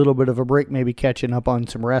 Getting a little bit of a break, maybe catching up on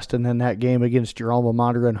some rest, and then that game against your alma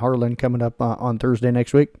mater and Harlan coming up on Thursday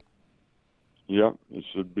next week. Yep, it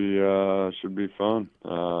should be fun.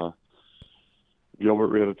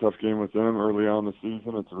 Gilbert, we had a tough game with them early on in the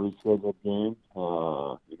season. It's a rescheduled game.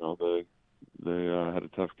 They had a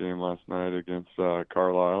tough game last night against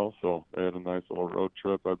Carlisle, so they had a nice little road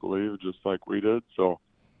trip, I believe, just like we did. So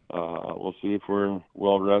we'll see if we're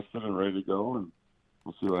well rested and ready to go, and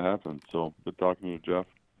we'll see what happens. So good talking to you, Jeff.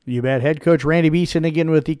 You bet. Head coach Randy Beeson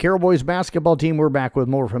again with the Carroll Boys basketball team. We're back with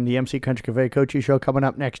more from the MC Country Cafe Coaches Show coming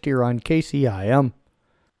up next year on KCIM.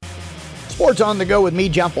 Sports on the Go with me,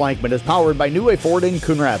 Jeff Blankman, is powered by New Way Ford in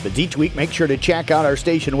Coon Rapids. Each week, make sure to check out our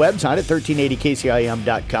station website at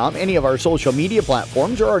 1380kcim.com, any of our social media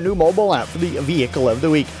platforms, or our new mobile app for the Vehicle of the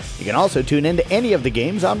Week. You can also tune into any of the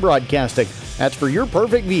games I'm broadcasting. That's for your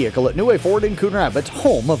perfect vehicle at New Way Ford in Coon Rapids,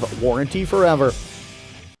 home of Warranty Forever.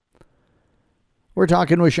 We're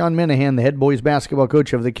talking with Sean Minahan, the head boys basketball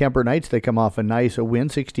coach of the Kemper Knights. They come off a nice win,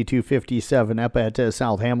 62-57 up at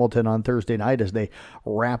South Hamilton on Thursday night as they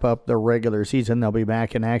wrap up the regular season. They'll be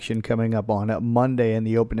back in action coming up on Monday in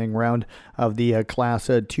the opening round of the Class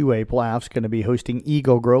 2A playoffs. Going to be hosting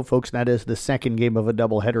Eagle Grove, folks. That is the second game of a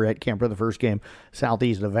doubleheader at Kemper. The first game,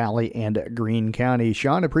 Southeast Valley and Greene County.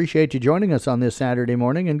 Sean, appreciate you joining us on this Saturday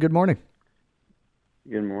morning, and good morning.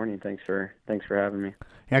 Good morning. Thanks for having me.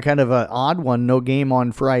 Yeah, kind of an odd one. No game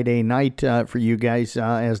on Friday night for you guys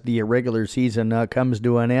as the regular season comes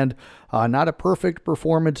to an end. Not a perfect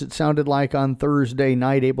performance, it sounded like, on Thursday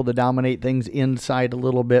night, able to dominate things inside a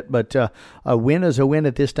little bit. But a win is a win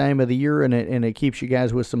at this time of the year, and it keeps you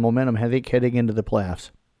guys with some momentum, I think, heading into the playoffs.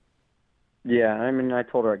 Yeah, I mean, I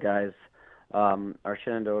told our guys our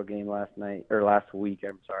Shenandoah game last week,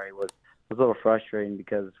 was a little frustrating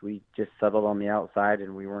because we just settled on the outside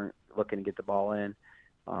and we weren't looking to get the ball in.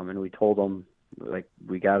 And we told them, like,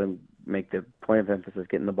 we got to make the point of emphasis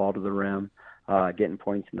getting the ball to the rim, getting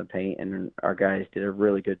points in the paint, and our guys did a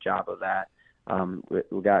really good job of that.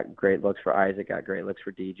 We got great looks for Isaac, got great looks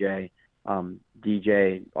for DJ.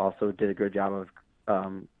 DJ also did a good job of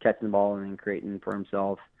catching the ball and then creating for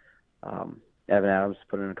himself. Evan Adams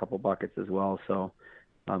put in a couple buckets as well. So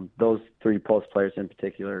those three post players in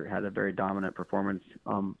particular had a very dominant performance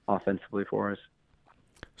offensively for us.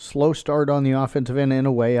 Slow start on the offensive end in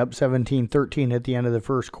a way, up 17-13 at the end of the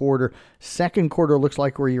first quarter. Second quarter looks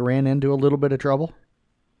like where you ran into a little bit of trouble.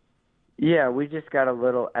 Yeah, we just got a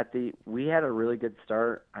little we had a really good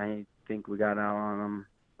start. I think we got out on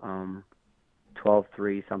them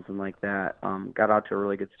 12-3, something like that. Got out to a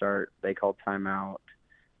really good start. They called timeout.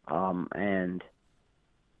 And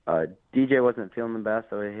DJ wasn't feeling the best,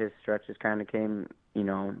 so his stretches kind of came,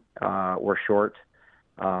 were short.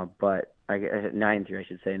 But 9-3, I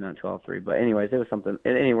should say, not 12-3. But anyways, it was something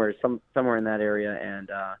somewhere in that area, and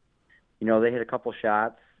they hit a couple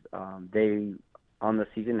shots. They on the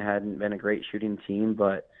season hadn't been a great shooting team,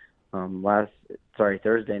 but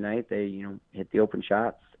Thursday night they hit the open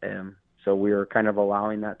shots, and so we were kind of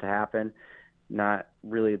allowing that to happen. Not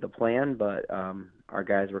really the plan, but our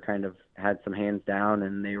guys were had some hands down,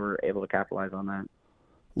 and they were able to capitalize on that.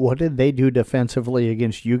 What did they do defensively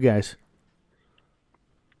against you guys?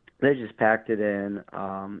 They just packed it in,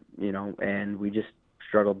 and we just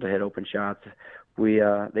struggled to hit open shots.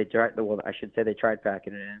 They tried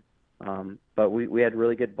packing it in, but we had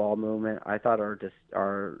really good ball movement. I thought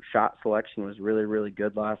our shot selection was really, really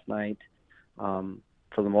good last night.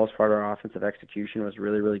 For the most part, our offensive execution was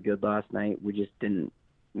really, really good last night. We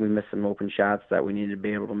missed some open shots that we needed to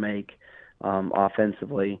be able to make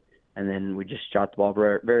offensively, and then we just shot the ball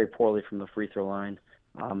very, very poorly from the free throw line.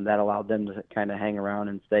 That allowed them to kind of hang around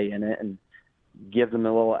and stay in it and give them a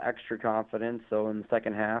little extra confidence. So in the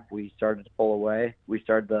second half, we started to pull away. We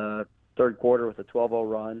started the third quarter with a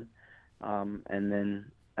 12-0 run, and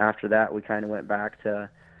then after that, we kind of went back to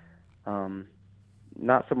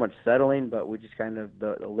not so much settling, but we just kind of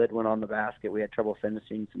the lid went on the basket. We had trouble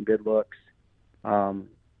finishing some good looks.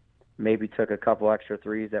 Maybe took a couple extra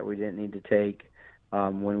threes that we didn't need to take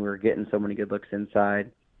when we were getting so many good looks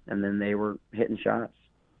inside, and then they were hitting shots.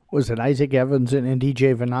 Was it Isaac Evans and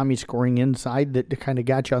DJ Vanami scoring inside that kind of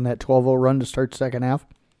got you on that 12-0 run to start the second half?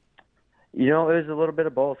 It was a little bit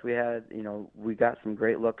of both. We had, we got some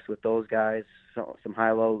great looks with those guys, some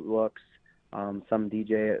high-low looks. Some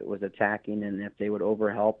DJ was attacking, and if they would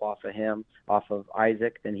overhelp off of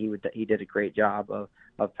Isaac, then he did a great job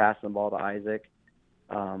of passing the ball to Isaac.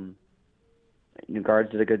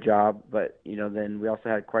 Guards did a good job, but then we also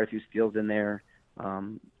had quite a few steals in there.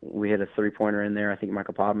 We had a three-pointer in there. I think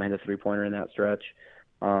Michael Podman had a three-pointer in that stretch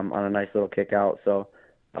on a nice little kick out. So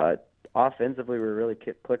offensively, we were really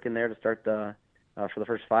clicking there to start for the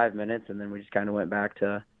first 5 minutes, and then we just kind of went back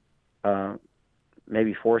to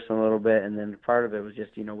maybe forcing a little bit. And then part of it was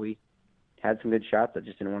just, we had some good shots that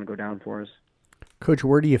just didn't want to go down for us. Coach,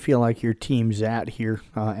 where do you feel like your team's at here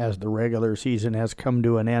as the regular season has come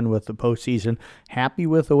to an end with the postseason? Happy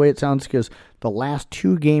with the way it sounds? Because the last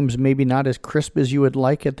two games maybe not as crisp as you would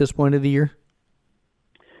like at this point of the year?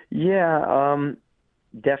 Yeah,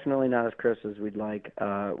 definitely not as crisp as we'd like.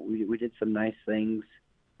 We did some nice things.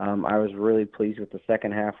 I was really pleased with the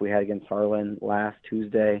second half we had against Harlan last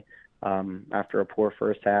Tuesday after a poor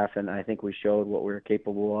first half, and I think we showed what we were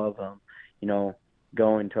capable of.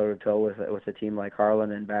 Going toe-to-toe with a team like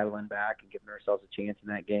Harlan and battling back and giving ourselves a chance in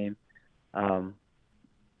that game. And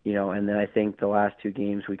then I think the last two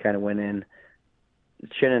games we kind of went in,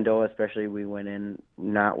 Shenandoah especially, we went in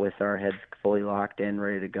not with our heads fully locked in,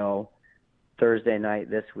 ready to go. Thursday night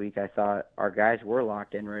this week, I thought our guys were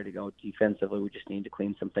locked in, ready to go defensively. We just need to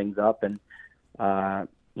clean some things up, and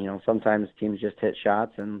sometimes teams just hit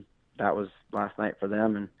shots, and that was last night for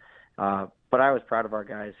them. And but I was proud of our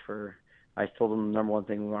guys I told them the number one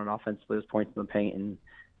thing we wanted offensively was points in the paint, and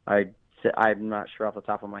I'm not sure off the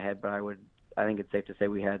top of my head, but I think it's safe to say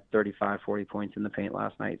we had 35, 40 points in the paint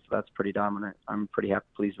last night, so that's pretty dominant. I'm pretty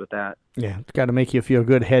pleased with that. Yeah, it's got to make you feel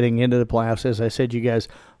good heading into the playoffs. As I said, you guys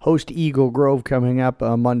host Eagle Grove coming up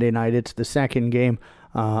Monday night. It's the second game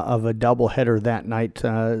of a doubleheader that night.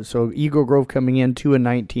 So Eagle Grove coming in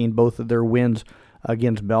 2-19, both of their wins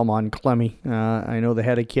against Belmont Clemmy. I know they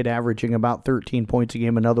had a kid averaging about 13 points a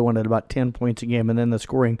game, another one at about 10 points a game, and then the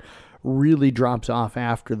scoring really drops off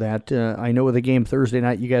after that. I know with the game Thursday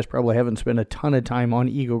night, you guys probably haven't spent a ton of time on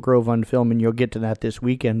Eagle Grove on film, and you'll get to that this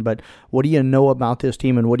weekend, but what do you know about this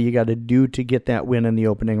team, and what do you got to do to get that win in the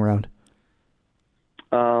opening round?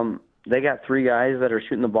 They got 3 guys that are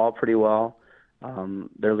shooting the ball pretty well.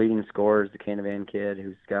 Their leading scorer is the Canavan kid,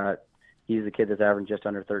 he's the kid that's averaging just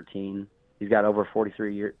under 13. He's got over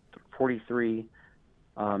 43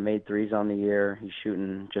 made threes on the year. He's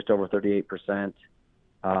shooting just over 38%.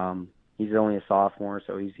 He's only a sophomore,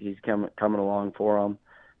 so he's coming along for them.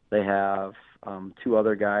 They have 2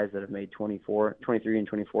 other guys that have made 23 and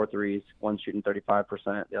 24 threes. One shooting 35%,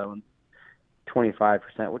 the other one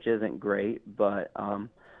 25%, which isn't great. But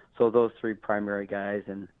so those 3 primary guys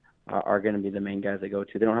are going to be the main guys they go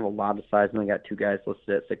to. They don't have a lot of size, and they got 2 guys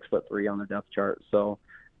listed at 6'3" on the depth chart. So,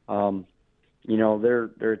 they're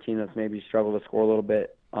a team that's maybe struggled to score a little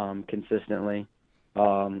bit consistently.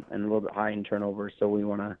 And a little bit high in turnovers, so we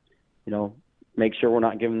want to, make sure we're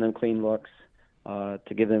not giving them clean looks to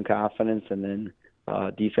give them confidence, and then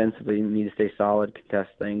defensively we need to stay solid,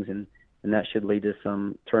 contest things, and that should lead to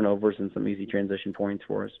some turnovers and some easy transition points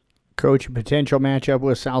for us. Coach, a potential matchup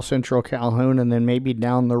with South Central Calhoun, and then maybe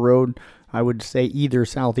down the road, I would say either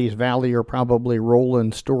Southeast Valley or probably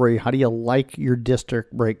Roland Story. How do you like your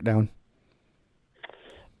district breakdown?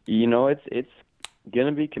 It's going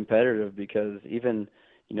to be competitive because even,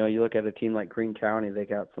 you look at a team like Greene County, they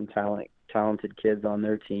got some talented kids on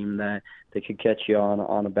their team that they could catch you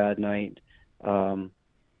on a bad night.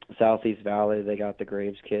 Southeast Valley, they got the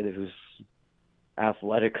Graves kid who's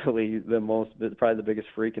athletically probably the biggest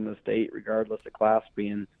freak in the state, regardless of class,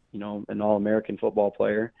 being, an All-American football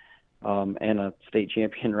player and a state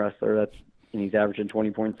champion wrestler. And he's averaging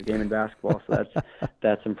 20 points a game in basketball, so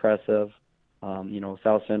that's impressive.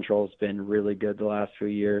 South Central's been really good the last few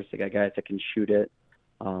years. They got guys that can shoot it.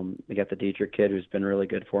 They got the Dietrich kid who's been really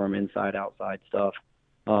good for them, inside, outside stuff.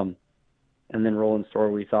 And then Roland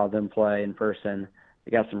Story, we saw them play in person.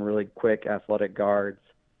 They got some really quick, athletic guards.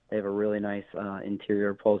 They have a really nice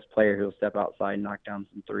interior post player who'll step outside and knock down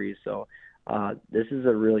some threes. So this is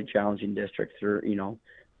a really challenging district through,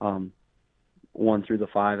 1 through the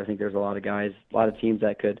 5. I think there's a lot of teams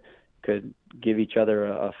that could give each other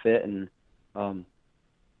a fit and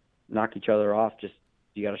knock each other off. Just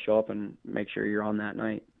you got to show up and make sure you're on that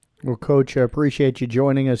night. Well, Coach, I appreciate you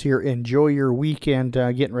joining us here. Enjoy your weekend,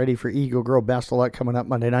 getting ready for Eagle Grove. Best of luck coming up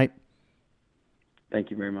Monday night.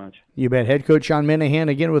 Thank you very much. You bet. Head coach Sean Minahan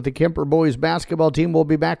again with the Kemper boys basketball team. We'll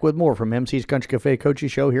be back with more from MC's Country Cafe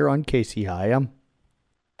Coaches Show here on KCIM.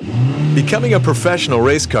 Becoming a professional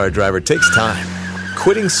race car driver takes time.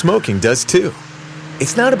 Quitting smoking does too.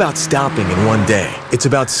 It's not about stopping in one day. It's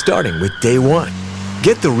about starting with day one.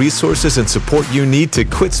 Get the resources and support you need to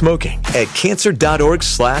quit smoking at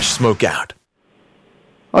cancer.org/smokeout.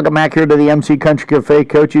 Welcome back here to the MC Country Cafe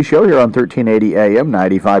Coaches Show here on 1380 AM,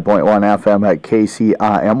 95.1 FM at KCIM.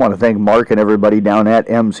 I want to thank Mark and everybody down at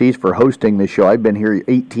MC's for hosting the show. I've been here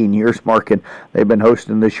 18 years, Mark, and they've been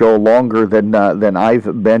hosting the show longer than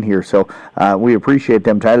I've been here. So we appreciate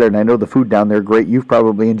them, Tyler, and I know the food down there great. You've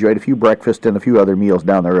probably enjoyed a few breakfasts and a few other meals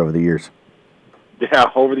down there over the years. Yeah,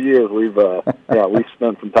 over the years we've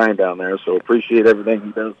spent some time down there, so appreciate everything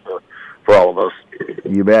he does for all of us.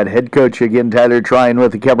 You bet. Head coach again, Tyler Tryon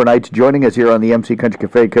with the Kemper Knights, joining us here on the MC Country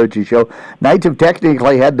Cafe Coaches Show. Knights have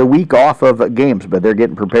technically had the week off of games, but they're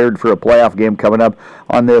getting prepared for a playoff game coming up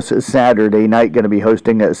on this Saturday night, going to be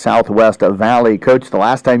hosting Southwest Valley. Coach, the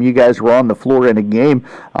last time you guys were on the floor in a game,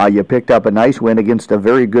 you picked up a nice win against a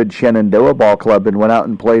very good Shenandoah ball club and went out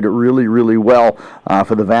and played really, really well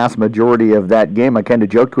for the vast majority of that game. I kind of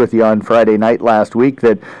joked with you on Friday night last week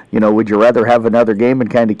that, would you rather have another game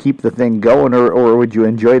and kind of keep the thing going, or would you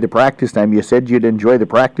enjoy the practice time? You said you'd enjoy the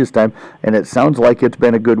practice time, and it sounds like it's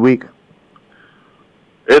been a good week.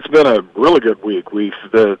 It's been a really good week.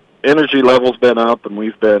 The energy level's been up, and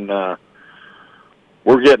we've been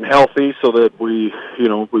we're getting healthy so that we've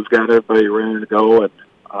got everybody ready to go, and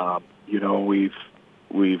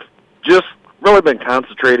we've just really been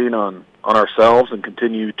concentrating on ourselves and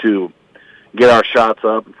continue to get our shots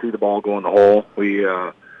up and see the ball go in the hole. We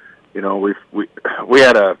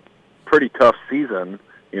had a pretty tough season,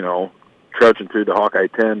 trudging through the Hawkeye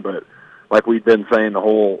 10, but like we've been saying the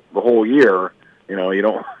whole year, you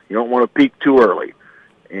don't want to peak too early.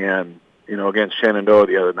 And against Shenandoah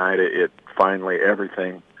the other night, it finally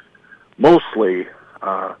everything mostly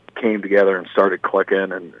came together and started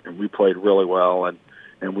clicking, and we played really well,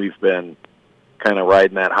 and we've been kind of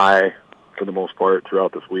riding that high for the most part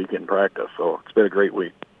throughout this week in practice. So it's been a great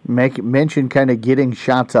week. Mention kind of getting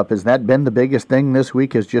shots up. Has that been the biggest thing this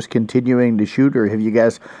week, is just continuing to shoot, or have you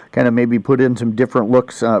guys kind of maybe put in some different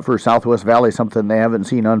looks for Southwest Valley, something they haven't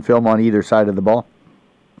seen on film on either side of the ball?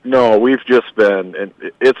 No, we've just been, and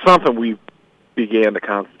it's something we began to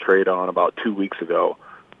concentrate on about 2 weeks ago.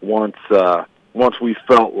 Once we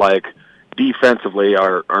felt like defensively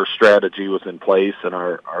our strategy was in place and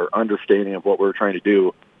our understanding of what we were trying to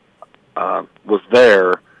do was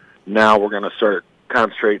there, now we're going to start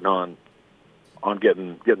concentrating on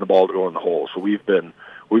getting the ball to go in the hole. So we've been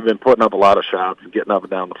putting up a lot of shots and getting up and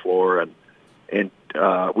down the floor, and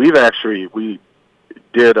we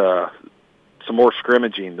did some more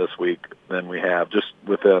scrimmaging this week than we have just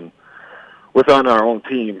within our own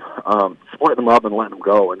team, splitting them up and letting them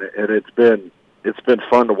go, and it's been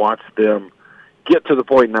fun to watch them get to the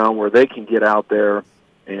point now where they can get out there,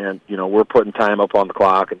 and we're putting time up on the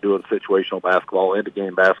clock and doing situational basketball, end of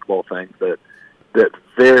game basketball things that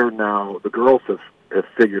they're now, the girls have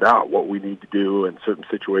figured out what we need to do in certain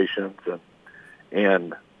situations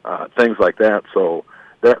and things like that. So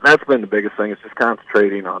that's been the biggest thing. It's just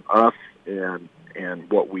concentrating on us and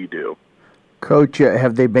what we do. Coach,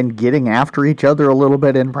 have they been getting after each other a little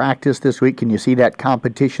bit in practice this week? Can you see that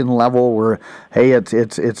competition level where, hey, it's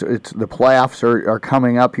the playoffs are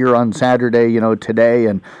coming up here on Saturday, today,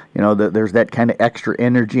 and there's that kind of extra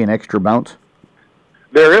energy and extra bounce?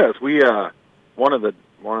 There is. We one of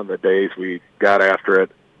the days we got after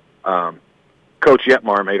it. Coach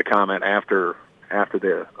Yetmar made a comment after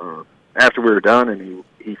we were done, and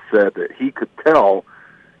he said that he could tell.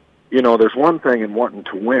 There's one thing in wanting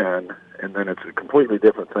to win, and then it's a completely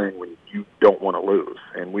different thing when you don't want to lose.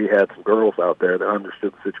 And we had some girls out there that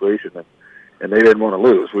understood the situation, and they didn't want to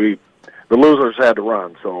lose. The losers had to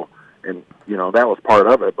run, so, and that was part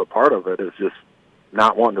of it. But part of it is just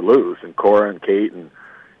not wanting to lose. And Cora and Kate and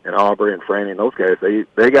Aubrey and Franny and those guys,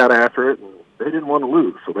 they got after it, and they didn't want to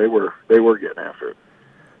lose, so they were getting after it.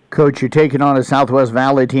 Coach, you're taking on a Southwest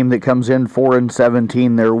Valley team that comes in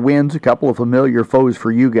 4-17. Their wins, a couple of familiar foes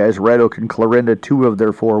for you guys, Red Oak and Clarinda, 2 of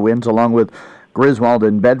their 4 wins, along with Griswold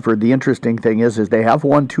and Bedford. The interesting thing is they have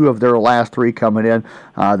won 2 of their last 3 coming in.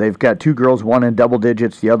 They've got 2 girls, one in double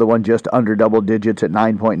digits, the other one just under double digits at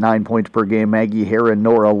 9.9 points per game. Maggie Hare and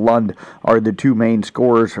Nora Lund are the 2 main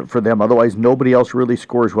scorers for them. Otherwise, nobody else really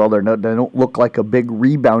scores well. They don't look like a big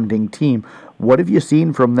rebounding team. What have you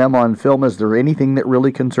seen from them on film? Is there anything that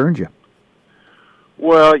really concerns you?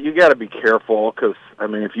 Well, you got to be careful because,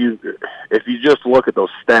 if you just look at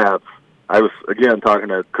those stats, I was, again, talking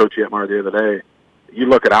to Coach Yetmar the other day. You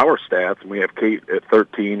look at our stats, and we have Kate at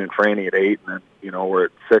 13 and Franny at 8, and then, we're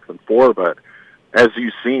at 6 and 4. But as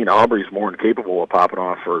you've seen, Aubrey's more than capable of popping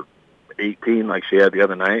off for 18 like she had the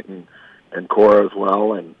other night, and Cora as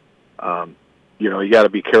well. And, you got to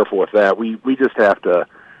be careful with that. We just have to,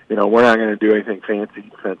 we're not going to do anything fancy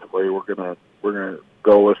defensively. We're gonna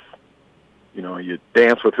go with, you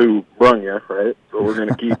dance with who brung you, right? So we're going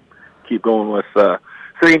to keep going with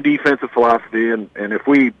same defensive philosophy, and if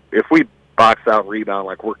we box out and rebound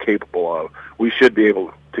like we're capable of, we should be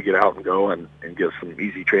able to get out and go and get some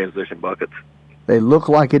easy transition buckets. They look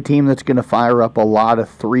like a team that's going to fire up a lot of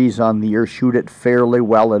threes on the year, shoot it fairly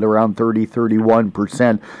well at around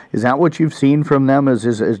 30-31%. Is that what you've seen from them?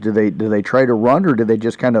 Do they try to run, or do they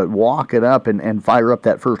just kind of walk it up and fire up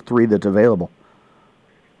that first 3 that's available?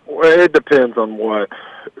 Well, it depends on what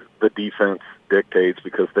the defense dictates,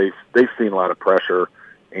 because they've seen a lot of pressure,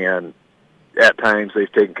 and at times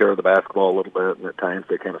they've taken care of the basketball a little bit, and at times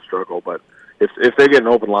they kind of struggle. But if they get an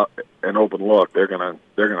open look, they're gonna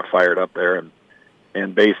fire it up there.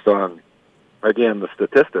 And based on, again, the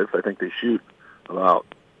statistics, I think they shoot about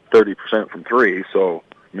 30% from 3. So,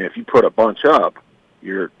 if you put a bunch up,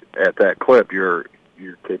 you're at that clip, you're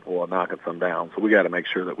capable of knocking some down. So we got to make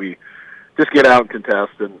sure that we just get out and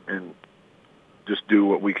contest and just do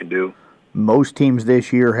what we can do. Most teams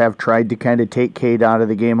this year have tried to kind of take Kate out of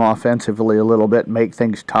the game offensively a little bit, make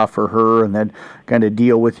things tough for her, and then kind of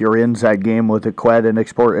deal with your inside game with the Qued and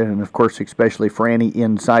of course, especially Franny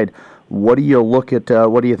inside. What do you look at?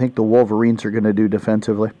 What do you think the Wolverines are going to do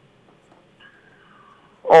defensively?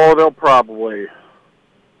 Oh, they'll probably.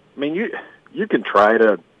 You can try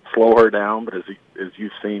to slow her down, but as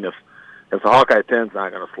you've seen, if the Hawkeye 10's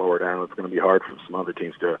not going to slow her down, it's going to be hard for some other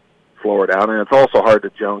teams to slow her down. And it's also hard to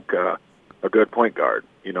junk a good point guard.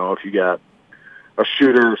 You know, if you got a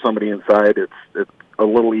shooter or somebody inside, it's a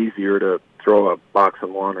little easier to throw a box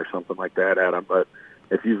and one or something like that at them. But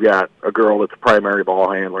if you've got a girl that's a primary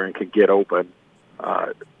ball handler and can get open,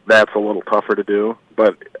 that's a little tougher to do.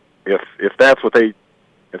 But if that's what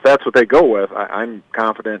they go with, I'm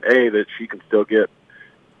confident that she can still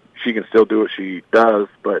do what she does.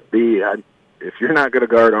 But B, if you're not going to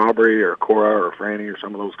guard Aubrey or Cora or Franny or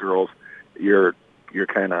some of those girls, you're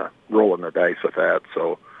kind of rolling the dice with that.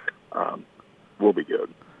 So we'll be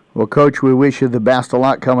good. Well, Coach, we wish you the best. A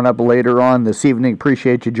lot coming up later on this evening.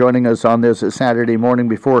 Appreciate you joining us on this Saturday morning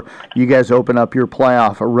before you guys open up your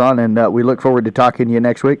playoff run, and we look forward to talking to you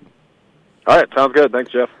next week. All right, sounds good.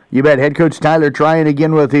 Thanks, Jeff. You bet. Head coach Tyler Tryon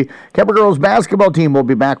again with the Kemper girls basketball team. We'll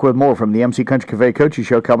be back with more from the MC Country Cafe Coaches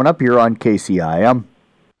Show coming up here on KCIM.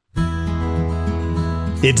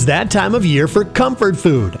 It's that time of year for comfort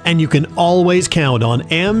food, and you can always count on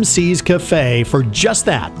MC's Cafe for just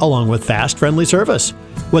that, along with fast, friendly service.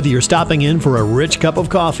 Whether you're stopping in for a rich cup of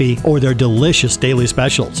coffee or their delicious daily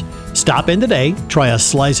specials, stop in today, try a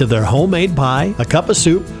slice of their homemade pie, a cup of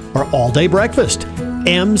soup, or all-day breakfast.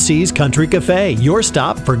 MC's Country Cafe, your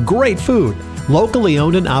stop for great food. Locally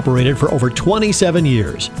owned and operated for over 27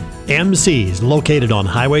 years. MC's, located on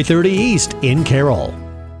Highway 30 East in Carroll.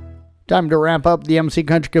 Time to wrap up the MC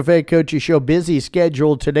Country Cafe Coaches Show. Busy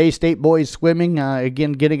schedule today. State boys swimming,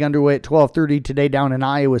 again, getting underway at 12:30 today down in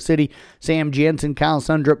Iowa City. Sam Jensen, Kyle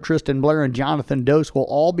Sundrup, Tristan Blair, and Jonathan Dose will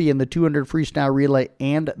all be in the 200 freestyle relay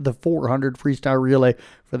and the 400 freestyle relay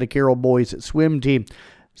for the Carroll boys swim team.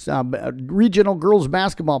 Regional girls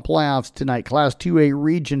basketball playoffs tonight. Class 2A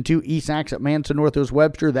Region 2, Esax at Manson Northwest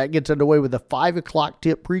Webster. That gets underway with a 5 o'clock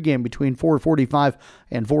tip pregame between 4:45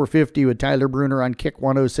 and 4:50 with Tyler Bruner on Kick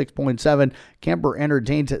 106.7. Kemper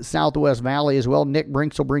entertains at Southwest Valley as well. Nick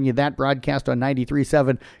Brinks will bring you that broadcast on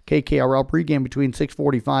 93.7 KKRL pregame between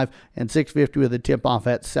 6:45 and 6:50 with a tip-off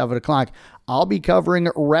at 7 o'clock. I'll be covering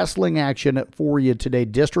wrestling action for you today.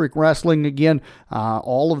 District wrestling again.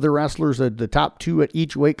 All of the wrestlers, the top 2 at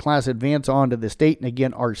each weight class, advance on to the state. And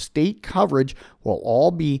again, our state coverage will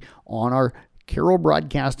all be on our Carroll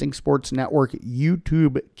Broadcasting Sports Network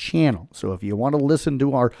YouTube channel. So if you want to listen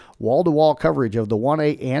to our wall-to-wall coverage of the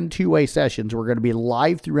 1A and 2A sessions, we're going to be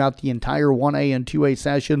live throughout the entire 1A and 2A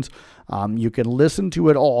sessions. You can listen to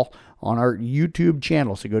it all on our YouTube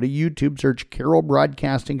channel. So go to YouTube, search Carroll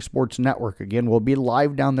Broadcasting Sports Network. Again, we'll be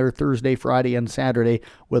live down there Thursday, Friday, and Saturday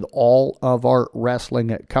with all of our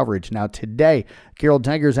wrestling coverage. Now today, Carroll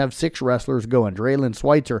Tigers have 6 wrestlers going. Draylon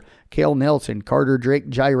Schweitzer, Cale Nelson, Carter Drake,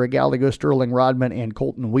 Jaira Gallagher, Sterling Rodman, and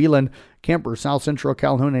Colton Whelan. Kemper, South Central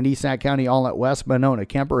Calhoun, and East Sac County all at West Monona.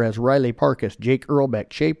 Kemper has Riley Parkus, Jake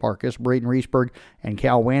Earlbeck, Shea Parkus, Braden Reesberg, and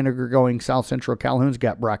Cal Waniger going. South Central Calhoun's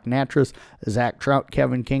got Brock Natras, Zach Trout,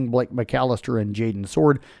 Kevin King, Blake McAllister, and Jaden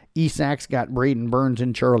Sword. Esak's got Braden Burns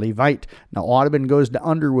and Charlie Veit. Now, Audubon goes to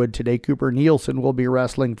Underwood today. Cooper Nielsen will be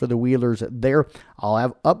wrestling for the Wheelers there. I'll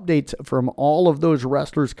have updates from all of those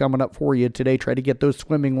wrestlers coming up for you today. Try to get those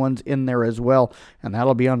swimming ones in there as well. And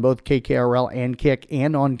that'll be on both KKRL and Kick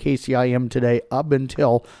and on KCIM today up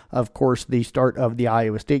until, of course, the start of the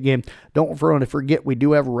Iowa State game. Don't forget, we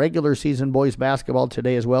do have regular season boys basketball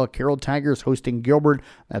today as well. Carroll Tigers hosting Gilbert.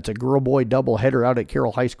 That's a girl-boy doubleheader out at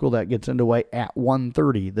Carroll High School. That gets underway at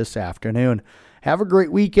 1:30 this afternoon. Have a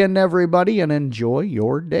great weekend, everybody, and enjoy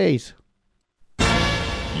your days.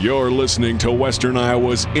 You're listening to Western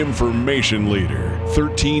Iowa's information leader,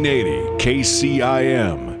 1380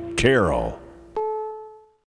 KCIM, Carroll.